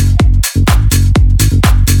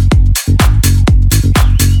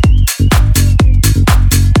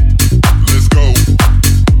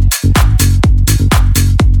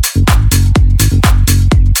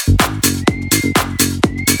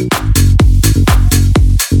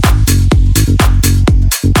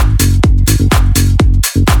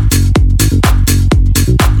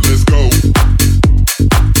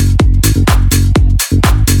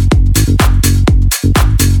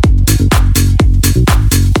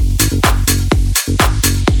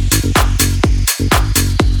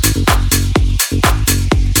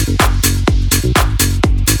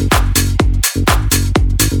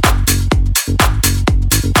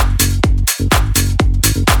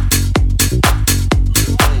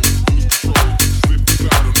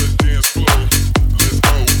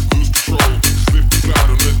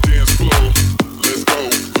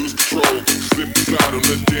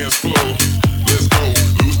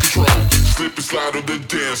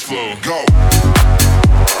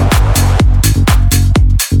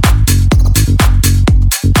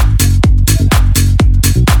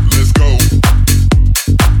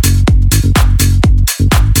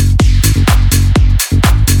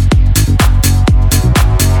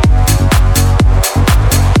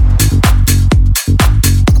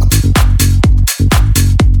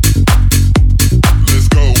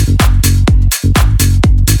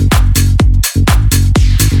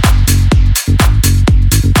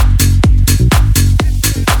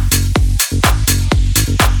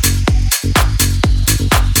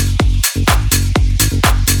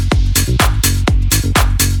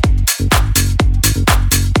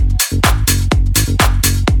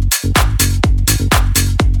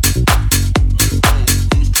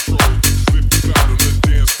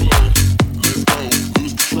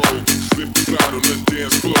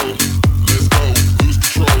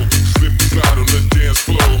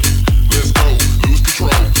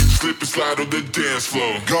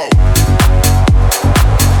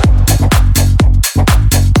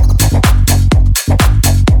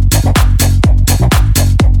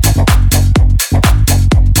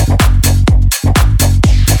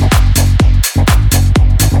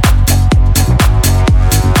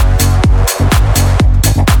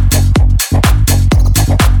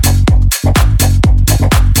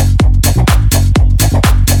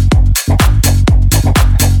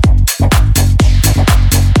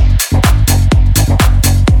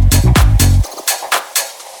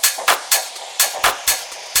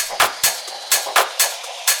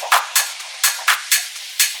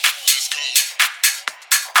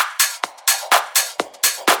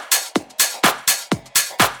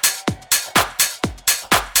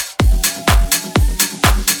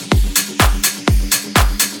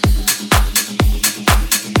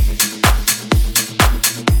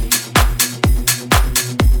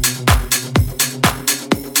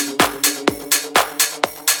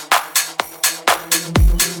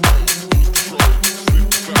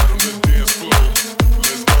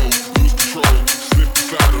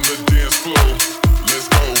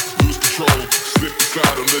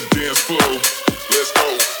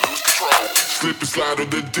 Slip and slide on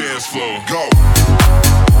the dance floor.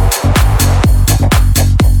 Go.